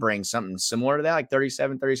if he can bring something similar to that, like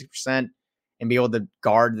 37, 36%, and be able to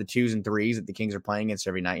guard the 2s and 3s that the Kings are playing against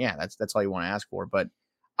every night, yeah, that's all you want to ask for. But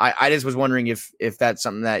I just was wondering if that's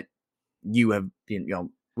something that you have,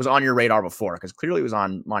 was on your radar before, because clearly it was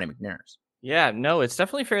on Monty McNair's. Yeah, no, it's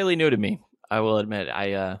definitely fairly new to me. I will admit,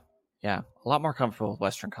 a lot more comfortable with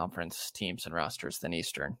Western Conference teams and rosters than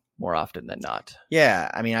Eastern, more often than not. Yeah,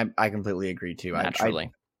 I mean, I completely agree too.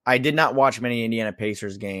 Naturally. I did not watch many Indiana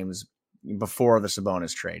Pacers games before the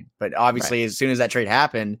Sabonis trade, but obviously as soon as that trade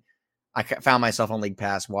happened, I found myself on League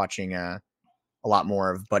Pass watching a lot more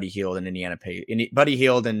of Buddy Hield and Buddy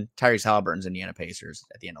Hield and Tyrese Halliburton's Indiana Pacers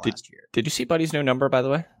at the end of last year. Did you see Buddy's new number, by the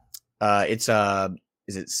way?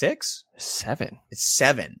 Is it 6? 7. It's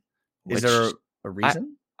 7. Is there a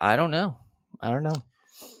reason? I don't know. I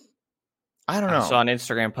saw an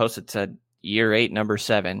Instagram post that said year 8, number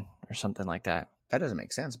 7 or something like that. That doesn't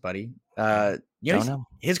make sense, buddy.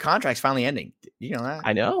 His contract's finally ending. You know that?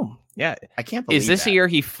 I know. Yeah. I can't believe Is this a year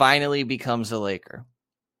he finally becomes a Laker?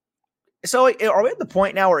 So are we at the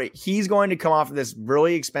point now where he's going to come off of this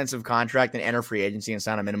really expensive contract and enter free agency and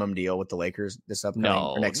sign a minimum deal with the Lakers this upcoming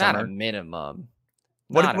or next summer? Not a minimum.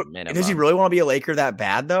 Not a minimum. Does he really want to be a Laker that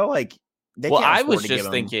bad though? Like, I was just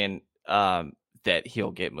thinking that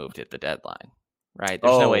he'll get moved at the deadline. Right?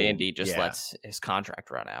 There's no way Indy just lets his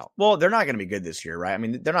contract run out. Well, they're not going to be good this year, right? I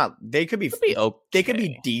mean, they're not. They could be okay. They could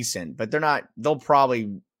be decent, but they're not. They'll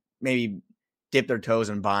probably maybe dip their toes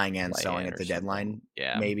in buying and selling at the deadline.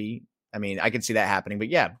 Yeah, maybe. I mean, I could see that happening. But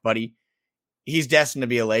yeah, buddy, he's destined to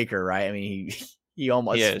be a Laker, right? I mean, he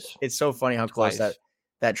almost. He is. It's so funny how close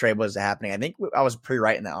that trade was to happening. I think I was pretty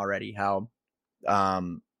right in that already. How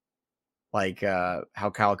Kyle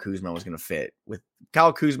Kuzma was going to fit with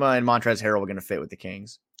Kyle Kuzma and Montrezl Harrell were going to fit with the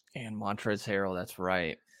Kings. And Montrezl Harrell, that's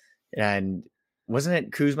right. And wasn't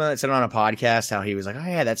it Kuzma that said on a podcast how he was like, oh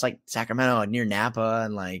yeah, that's like Sacramento near Napa,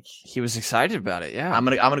 and like he was excited about it. Yeah, I'm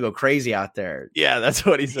gonna go crazy out there. Yeah, that's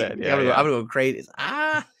what he said. I'm gonna go crazy.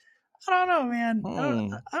 I don't know, man.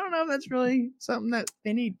 Hmm. I don't know if that's really something that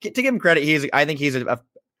they need. To give him credit, I think he's a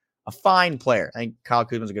fine player. I think Kyle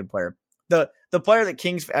Kuzma's a good player. The player that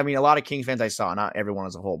a lot of Kings fans I saw, not everyone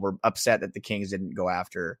as a whole, were upset that the Kings didn't go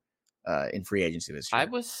after in free agency this year. I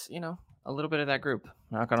was, a little bit of that group.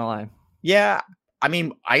 Not gonna lie. Yeah, I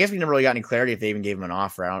mean, I guess we never really got any clarity if they even gave him an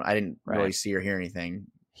offer. I didn't really see or hear anything.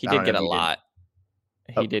 He did get a lot.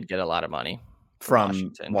 He did get a lot of money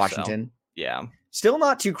from Washington. So, yeah, still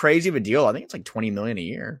not too crazy of a deal. I think it's like $20 million a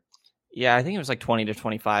year. Yeah, I think it was like 20 to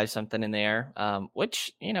 25, something in there.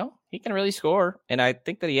 Which he can really score, and I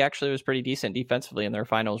think that he actually was pretty decent defensively in their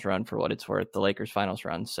finals run, for what it's worth, the Lakers finals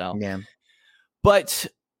run. So yeah, but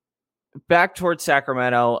back towards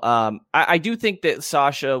Sacramento, I do think that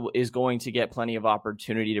Sasha is going to get plenty of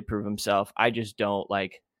opportunity to prove himself. I just don't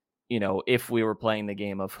if we were playing the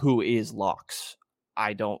game of who is locks,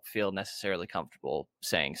 I don't feel necessarily comfortable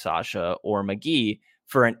saying Sasha or McGee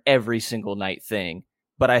for an every single night thing.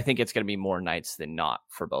 But I think it's going to be more nights than not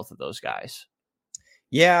for both of those guys.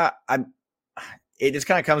 Yeah, it just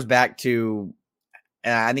kind of comes back to,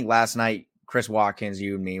 I think last night, Chris Watkins,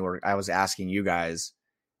 you and me, I was asking you guys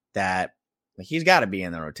that he's got to be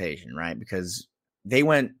in the rotation, right? Because they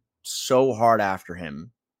went so hard after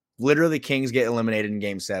him. Literally, Kings get eliminated in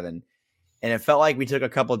Game 7. And it felt like we took a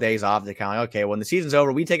couple of days off to kind of okay, when the season's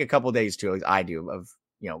over, we take a couple of days too. Like I do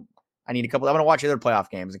I need I'm going to watch other playoff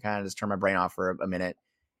games and kind of just turn my brain off for a minute.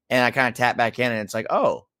 And I kind of tap back in and it's like,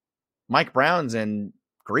 oh, Mike Brown's in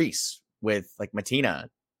Greece with like Matina.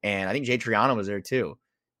 And I think Jay Triano was there too.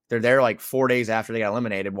 They're there like 4 days after they got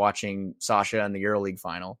eliminated watching Sasha in the EuroLeague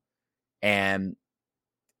final. And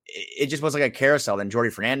it just was like a carousel. Then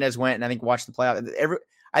Jordi Fernandez went and I think watched the playoff.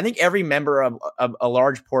 I think every member of a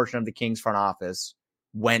large portion of the Kings front office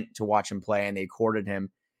went to watch him play and they courted him.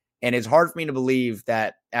 And it's hard for me to believe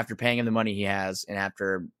that after paying him the money he has and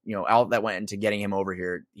after, all that went into getting him over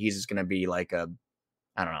here, he's just going to be like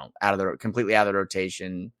completely out of the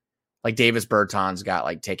rotation. Like Davis Bertans got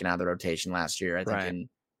like taken out of the rotation last year. I think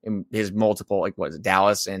in his multiple, like what was it,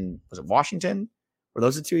 Dallas and was it Washington? Were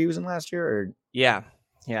those the two he was in last year? Or yeah.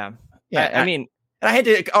 I mean, I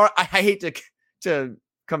hate to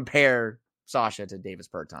compare Sasha to Davis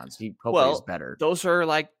Bertans. He hopefully is better. Those are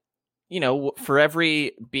like, for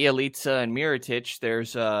every Bielitsa and Mirotic,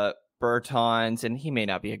 there's Bertans, and he may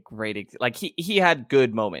not be a great he had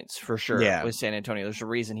good moments for sure with San Antonio. There's a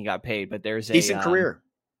reason he got paid, but there's decent career.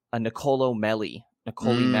 A Nicolo Melli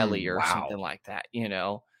or something like that,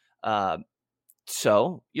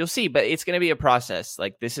 so you'll see, but it's going to be a process.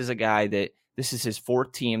 Like this is a guy that this is his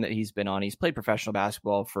fourth team that he's been on. He's played professional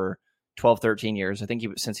basketball for 12, 13 years. I think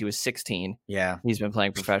since he was 16, he's been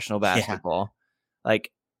playing professional basketball.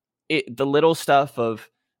 Like the little stuff of,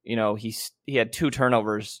 he had 2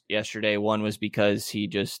 turnovers yesterday. One was because he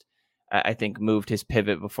just, I think, moved his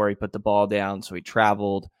pivot before he put the ball down. So he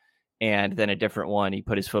traveled. And then a different one, he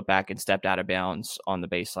put his foot back and stepped out of bounds on the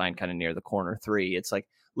baseline, kind of near the corner 3. It's like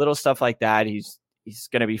little stuff like that. He's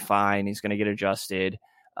going to be fine. He's going to get adjusted.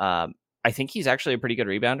 I think he's actually a pretty good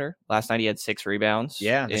rebounder. Last night he had 6 rebounds.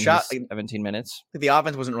 Yeah, the in shot 17 minutes. The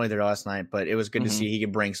offense wasn't really there last night, but it was good to see he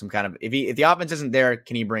could bring some kind of. If the offense isn't there,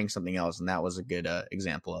 can he bring something else? And that was a good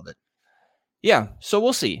example of it. Yeah, so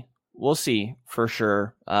we'll see. We'll see for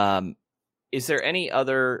sure. Is there any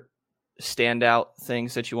other standout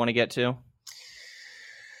things that you want to get to?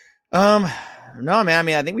 No, man. I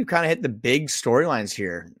mean, I think we've kind of hit the big storylines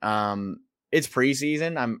here. It's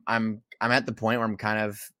preseason. I'm at the point where I'm kind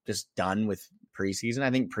of just done with preseason.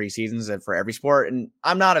 I think preseason's for every sport, and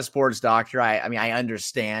I'm not a sports doctor. I mean, I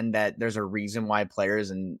understand that there's a reason why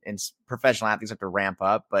players and professional athletes have to ramp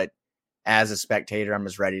up, but as a spectator, I'm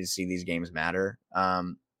just ready to see these games matter.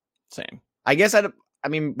 Same. I guess I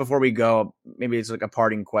mean, before we go, maybe it's like a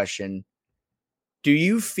parting question. Do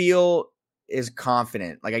you feel is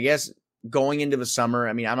confident? Like, I guess going into the summer,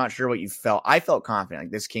 I mean, I'm not sure what you felt. I felt confident.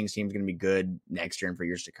 Like this Kings team is going to be good next year and for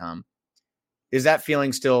years to come. Is that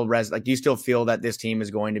feeling still like, do you still feel that this team is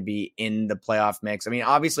going to be in the playoff mix? I mean,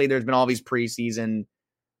 obviously there's been all these preseason,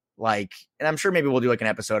 and I'm sure maybe we'll do like an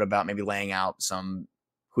episode about maybe laying out some,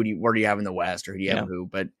 where do you have in the West or who do you have who,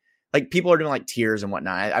 but like people are doing like tiers and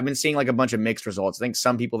whatnot. I've been seeing like a bunch of mixed results. I think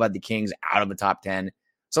some people have had the Kings out of the top 10.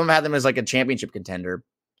 Some have had them as like a championship contender.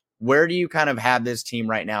 Where do you kind of have this team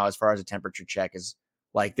right now as far as a temperature check is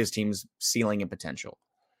like this team's ceiling and potential?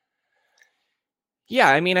 Yeah,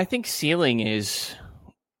 I mean, I think ceiling is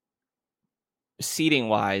seeding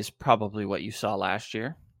wise probably what you saw last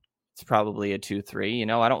year. It's probably a 2-3.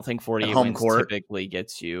 I don't think 48 wins typically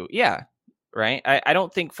gets you. Yeah, right. I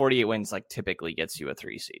don't think 48 wins like typically gets you a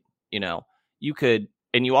 3 seed. You could,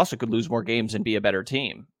 and you also could lose more games and be a better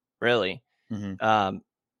team, really. Mm-hmm.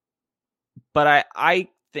 But I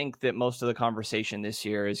think that most of the conversation this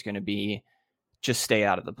year is going to be just stay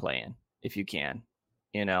out of the play-in if you can.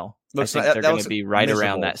 I think they're going to be right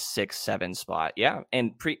around that 6-7 spot. Yeah,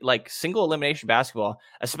 and single elimination basketball,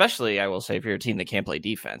 especially I will say for your team that can't play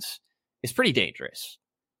defense, is pretty dangerous.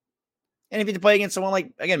 And if you play against someone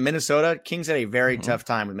like, again, Minnesota, Kings had a very tough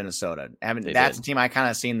time with Minnesota. That's a team I kind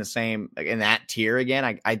of seen the same in that tier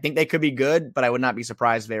again. I think they could be good, but I would not be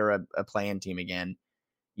surprised if they were a play-in team again.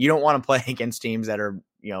 You don't want to play against teams that are,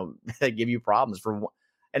 that give you problems.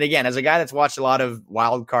 And again, as a guy that's watched a lot of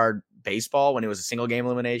wild card baseball when it was a single game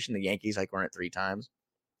elimination, the Yankees won it 3 times.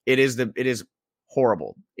 It is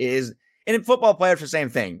horrible. It is, and in football players, the same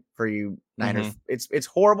thing for you Niners. It's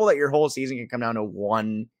horrible that your whole season can come down to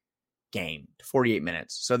one game to 48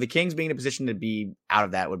 minutes. So the Kings being in a position to be out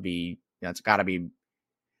of that would be, it's got to be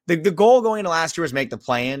the goal going into last year was make the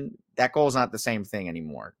play-in. That goal is not the same thing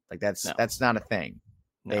anymore. That's not a thing.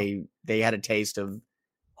 No. They had a taste of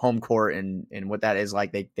home court and what that is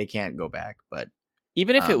like. They can't go back. But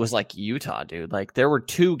even if it was like Utah, dude, there were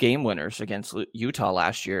 2 game winners against Utah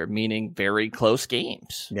last year, meaning very close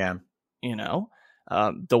games. Yeah.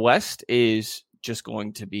 The West is just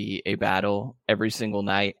going to be a battle every single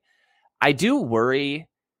night. I do worry.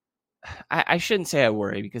 I shouldn't say I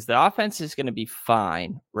worry because the offense is going to be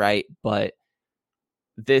fine, right? But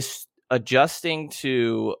this adjusting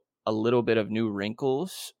to a little bit of new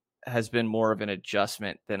wrinkles has been more of an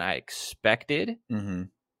adjustment than I expected. Mm-hmm.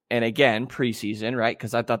 And again, preseason, right?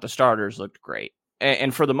 Because I thought the starters looked great.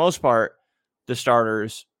 And for the most part, the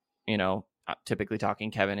starters, typically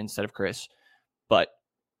talking Kevin instead of Chris, but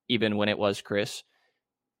even when it was Chris,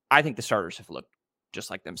 I think the starters have looked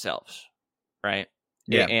just like themselves, right?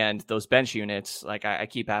 Yeah. And those bench units, I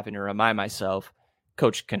keep having to remind myself,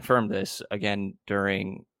 Coach confirmed this again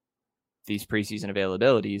during these preseason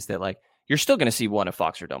availabilities, that you're still going to see one of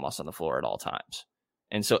Fox or Domas on the floor at all times.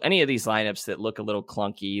 And so any of these lineups that look a little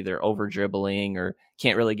clunky, they're over dribbling or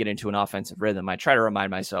can't really get into an offensive rhythm, I try to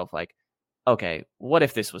remind myself, okay, what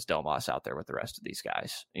if this was Domas out there with the rest of these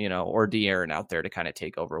guys, or De'Aaron out there to kind of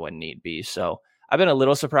take over when need be. So I've been a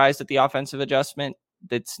little surprised at the offensive adjustment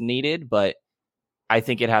that's needed, but I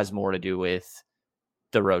think it has more to do with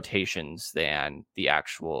the rotations than the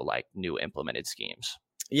actual new implemented schemes.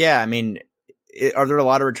 Yeah, I mean, are there a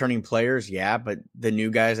lot of returning players? Yeah, but the new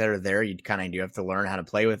guys that are there, you kind of do have to learn how to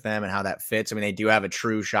play with them and how that fits. I mean, they do have a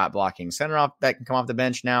true shot blocking center off that can come off the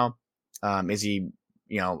bench now. Is he,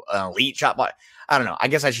 an elite shot block? I don't know. I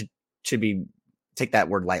guess I should take that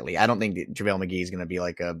word lightly. I don't think JaVale McGee is going to be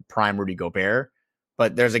like a prime Rudy Gobert,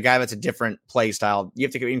 but there's a guy that's a different play style. You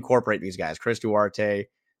have to incorporate these guys. Chris Duarte,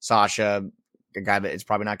 Sasha, a guy that is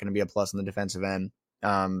probably not going to be a plus on the defensive end.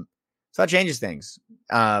 So that changes things.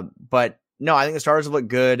 But no, I think the starters have looked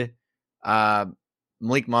good.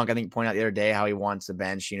 Malik Monk, I think, pointed out the other day how he wants the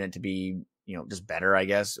bench unit to be, just better, I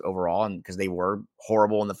guess, overall. And because they were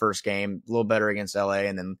horrible in the first game, a little better against LA.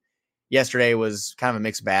 And then yesterday was kind of a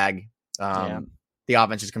mixed bag. The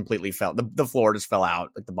offense just completely fell. The floor just fell out.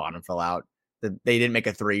 The bottom fell out. They didn't make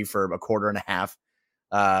a 3 for a quarter and a half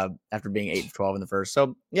after being 8-12 in the first.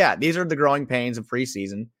 So, yeah, these are the growing pains of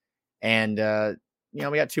preseason. And, we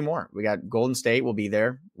got 2 more. We got Golden State will be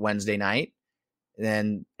there Wednesday night. And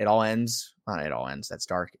then it all ends. Not it all ends. That's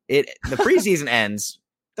dark. The preseason ends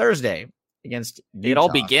Thursday against Utah. It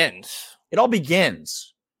all begins. It all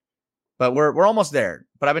begins. But we're almost there.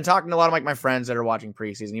 But I've been talking to a lot of my friends that are watching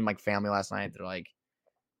preseason, even my family last night. They're like,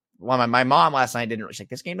 well, my mom last night didn't. She's like,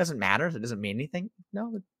 this game doesn't matter. So it doesn't mean anything.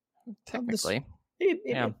 No, technically,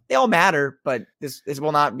 they all matter, but this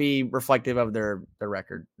will not be reflective of their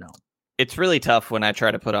record. No. It's really tough when I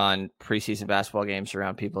try to put on preseason basketball games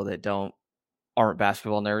around people that aren't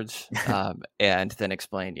basketball nerds, and then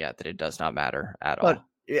explain, that it does not matter at all.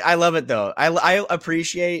 I love it though. I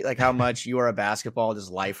appreciate how much you are a basketball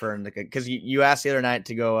just lifer, and because you asked the other night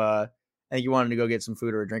to go. I think you wanted to go get some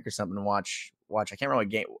food or a drink or something and watch. I can't remember what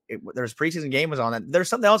game. There's preseason game was on that. There's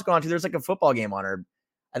something else going on too. There's a football game on, or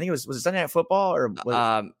I think was it Sunday Night Football or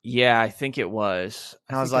yeah, I think it was.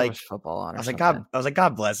 I was like, football on. I was like,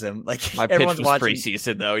 God bless him. My everyone's pitch was watching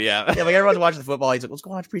preseason though. Yeah, everyone's watching the football. He's like, let's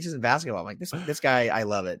go watch preseason basketball. I'm like, this guy, I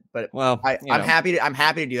love it. But I'm happy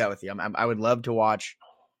to do that with you. I would love to watch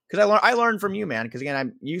because I learned from you, man. Because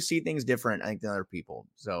again, you see things different, I think, than other people.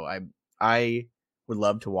 So I would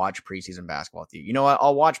love to watch preseason basketball with you. You know what?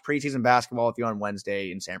 I'll watch preseason basketball with you on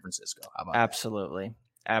Wednesday in San Francisco. How about absolutely.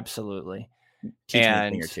 Teach me a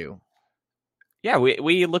thing or two. Yeah,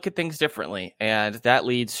 we look at things differently, and that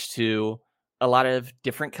leads to a lot of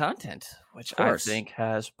different content, which I think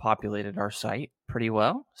has populated our site pretty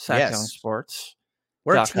well. Sacktown Sports.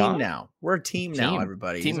 We're a team now. We're a team now,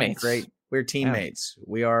 everybody. Teammates. Great. We're teammates. Yeah.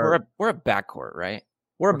 We are. We're a backcourt, right?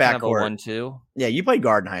 We're a backcourt. Kind of a 1-2. Yeah, you played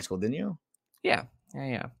guard in high school, didn't you? Yeah.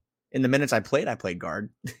 In the minutes I played guard.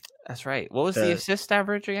 That's right. What was the assist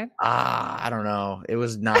average again? I don't know. It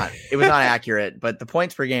was not accurate, but the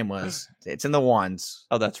points per game it's in the ones.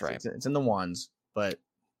 Oh, that's right. It's in the ones, but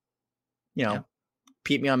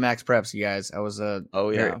peep me on Max Preps, you guys. I was a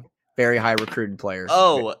very high recruited player.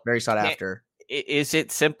 Oh, very sought after. Is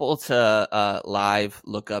it simple to live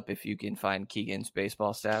look up if you can find Keegan's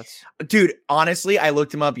baseball stats? Dude, honestly, I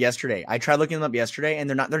looked him up yesterday. I tried looking him up yesterday, and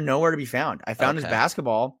they're nowhere to be found. I found his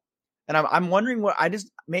basketball, and I'm wondering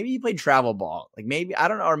maybe he played travel ball, like maybe I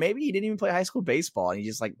don't know, or maybe he didn't even play high school baseball, and he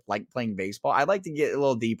just like playing baseball. I'd like to get a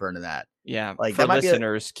little deeper into that. Yeah, like for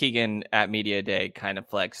listeners, Keegan at Media Day kind of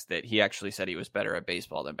flexed that he actually said he was better at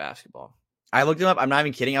baseball than basketball. I looked him up. I'm not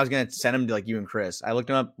even kidding. I was going to send him to like you and Chris. I looked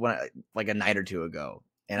him up like a night or two ago.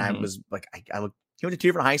 And I was like, he went to 2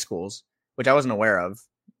 different high schools, which I wasn't aware of.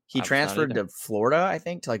 He transferred to Florida, I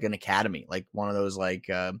think, to like an academy, like one of those like,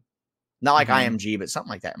 not like IMG, but something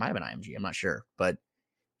like that. It might have been IMG. I'm not sure. But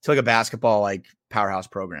to like a basketball like powerhouse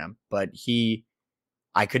program. But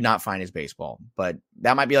I could not find his baseball. But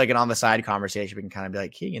that might be like an on the side conversation. We can kind of be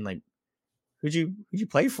like, Keegan, like, who'd you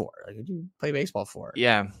play for? Like, who'd you play baseball for?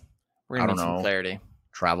 Yeah. We're going to need some clarity.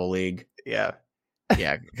 Travel league. Yeah.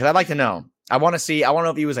 Yeah. Because I'd like to know. I want to know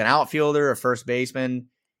if he was an outfielder or first baseman.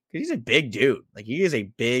 Because he's a big dude. Like, he is a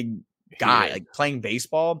big guy. Like, playing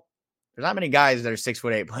baseball. There's not many guys that are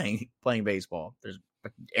 6'8" playing baseball. There's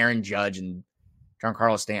Aaron Judge and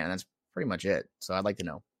Giancarlo Stanton. That's pretty much it. So I'd like to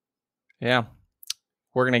know. Yeah.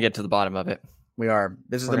 We're going to get to the bottom of it. We are.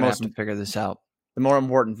 This is the most to figure this out. The more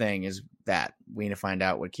important thing is that we need to find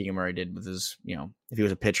out what Keegan Murray did with his, if he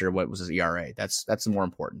was a pitcher, what was his ERA? That's the more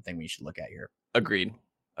important thing we should look at here. Agreed.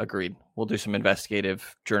 We'll do some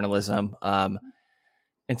investigative journalism.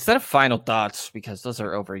 Instead of final thoughts, because those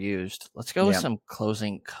are overused, let's go with some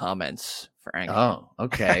closing comments for Angus. Oh,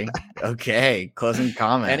 okay. Okay. Closing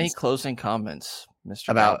comments. Any closing comments, Mr.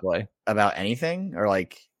 About anything or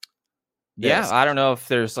like? This. Yeah, I don't know if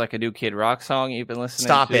there's like a new Kid Rock song you've been listening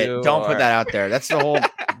to. Stop it. Don't put that out there. That's the whole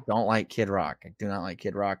don't like Kid Rock. I do not like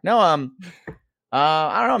Kid Rock. No, I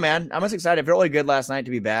don't know, man. I'm just excited. It felt really good last night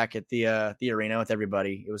to be back at the arena with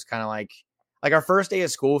everybody. It was kind of like our first day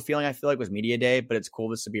of school feeling, I feel like, was media day, but it's cool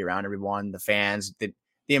just to be around everyone, the fans. The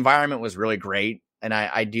environment was really great. And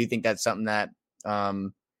I do think that's something that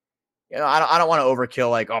I don't want to overkill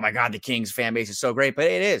like, oh my God, the Kings fan base is so great, but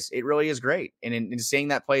it is. It really is great. And in seeing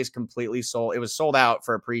that place completely sold, it was sold out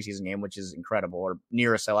for a preseason game, which is incredible, or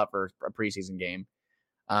near a sellout for a preseason game.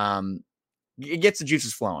 It gets the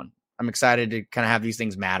juices flowing. I'm excited to kind of have these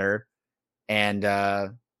things matter. And,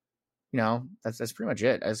 that's pretty much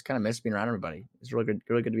it. I just kind of miss being around everybody. It's really good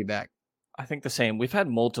to be back. I think the same. We've had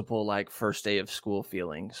multiple like first day of school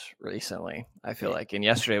feelings recently, I feel like. And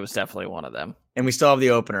yesterday was definitely one of them. And we still have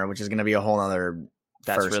the opener, which is going to be a whole nother.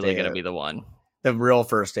 That's really going to be the one. The real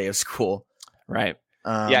first day of school. Right.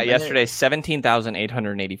 Yesterday,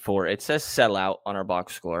 17,884. It says sellout on our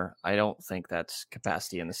box score. I don't think that's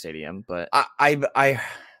capacity in the stadium, but I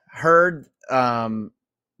heard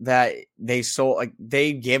that they sold, like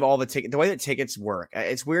they gave all the tickets. The way that tickets work,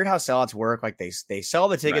 it's weird how sellouts work. Like they sell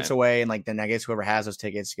the tickets away, and like then I guess whoever has those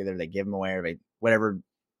tickets, either they give them away or whatever.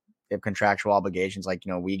 They have contractual obligations, like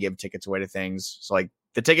we give tickets away to things. So like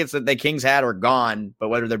the tickets that the Kings had are gone, but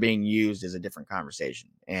whether they're being used is a different conversation.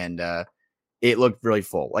 And it looked really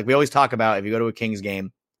full. Like we always talk about, if you go to a Kings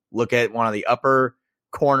game, look at one of the upper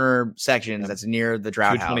corner sections that's near the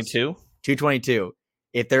Drought House. 222.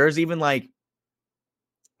 If there's even like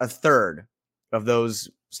a third of those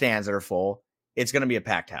stands that are full, it's going to be a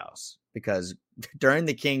packed house, because during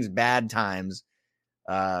the Kings' bad times,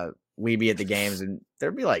 we'd be at the games and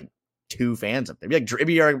there'd be like 2 fans up there. It'd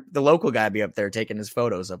be the local guy be up there taking his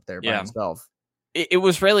photos up there by himself. It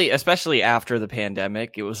was really, especially after the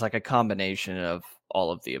pandemic, it was like a combination of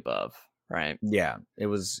all of the above, right? Yeah, it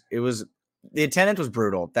was. The attendance was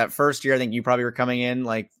brutal. That first year, I think you probably were coming in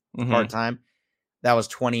like part-time. That was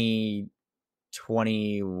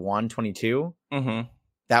 2021, 22. Mm-hmm.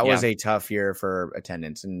 That was a tough year for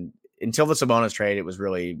attendance. And until the Sabonis trade, it was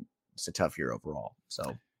really just a tough year overall.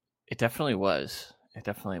 So it definitely was.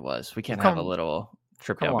 We can't have a little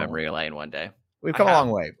trip down memory lane one day. We've come a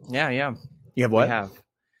long way. Yeah. You have what?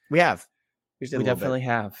 We have. We definitely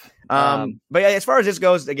have. But yeah, as far as this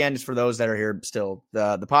goes, again, just for those that are here still,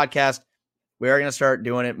 the podcast, we are going to start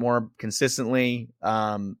doing it more consistently.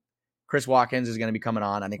 Chris Watkins is going to be coming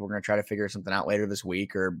on. I think we're going to try to figure something out later this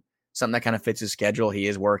week, or something that kind of fits his schedule. He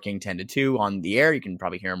is working 10 to 2 on the air. You can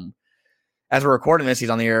probably hear him as we're recording this, he's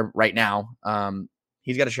on the air right now.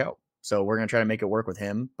 He's got a show, so we're gonna try to make it work with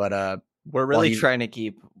him. But we're really trying to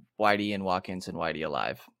keep Whitey and Watkins and Whitey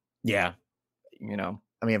alive. Yeah,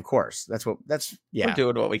 I mean, of course, yeah. We're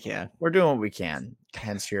doing what we can. We're doing what we can.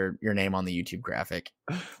 Hence your name on the YouTube graphic,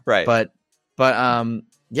 right? But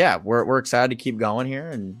yeah, we're excited to keep going here,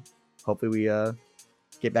 and hopefully we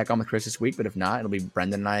get back on with Chris this week. But if not, it'll be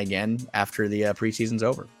Brenden and I again after the preseason's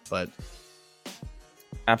over. But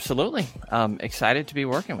absolutely, excited to be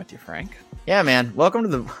working with you, Frank. Yeah, man. Welcome to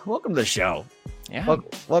the show. Yeah,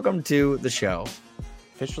 welcome to the show.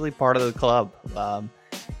 Officially part of the club.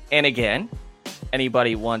 And again,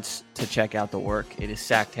 anybody wants to check out the work, it is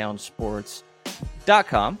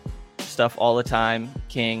sacktownsports.com. Stuff all the time.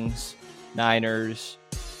 Kings, Niners,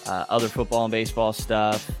 other football and baseball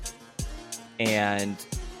stuff, and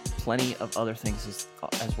plenty of other things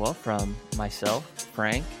as well from myself,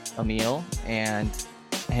 Frank, Emil, and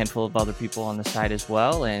a handful of other people on the site as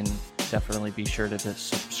well. And definitely be sure to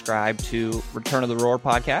subscribe to Return of the Roar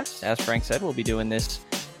podcast. As Frank said, we'll be doing this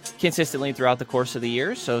consistently throughout the course of the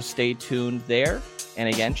year, so stay tuned there. And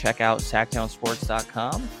again, check out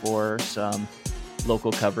sacktownsports.com for some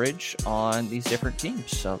local coverage on these different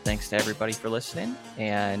teams. So thanks to everybody for listening,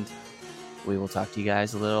 and we will talk to you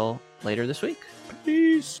guys a little later this week.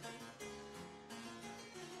 Peace.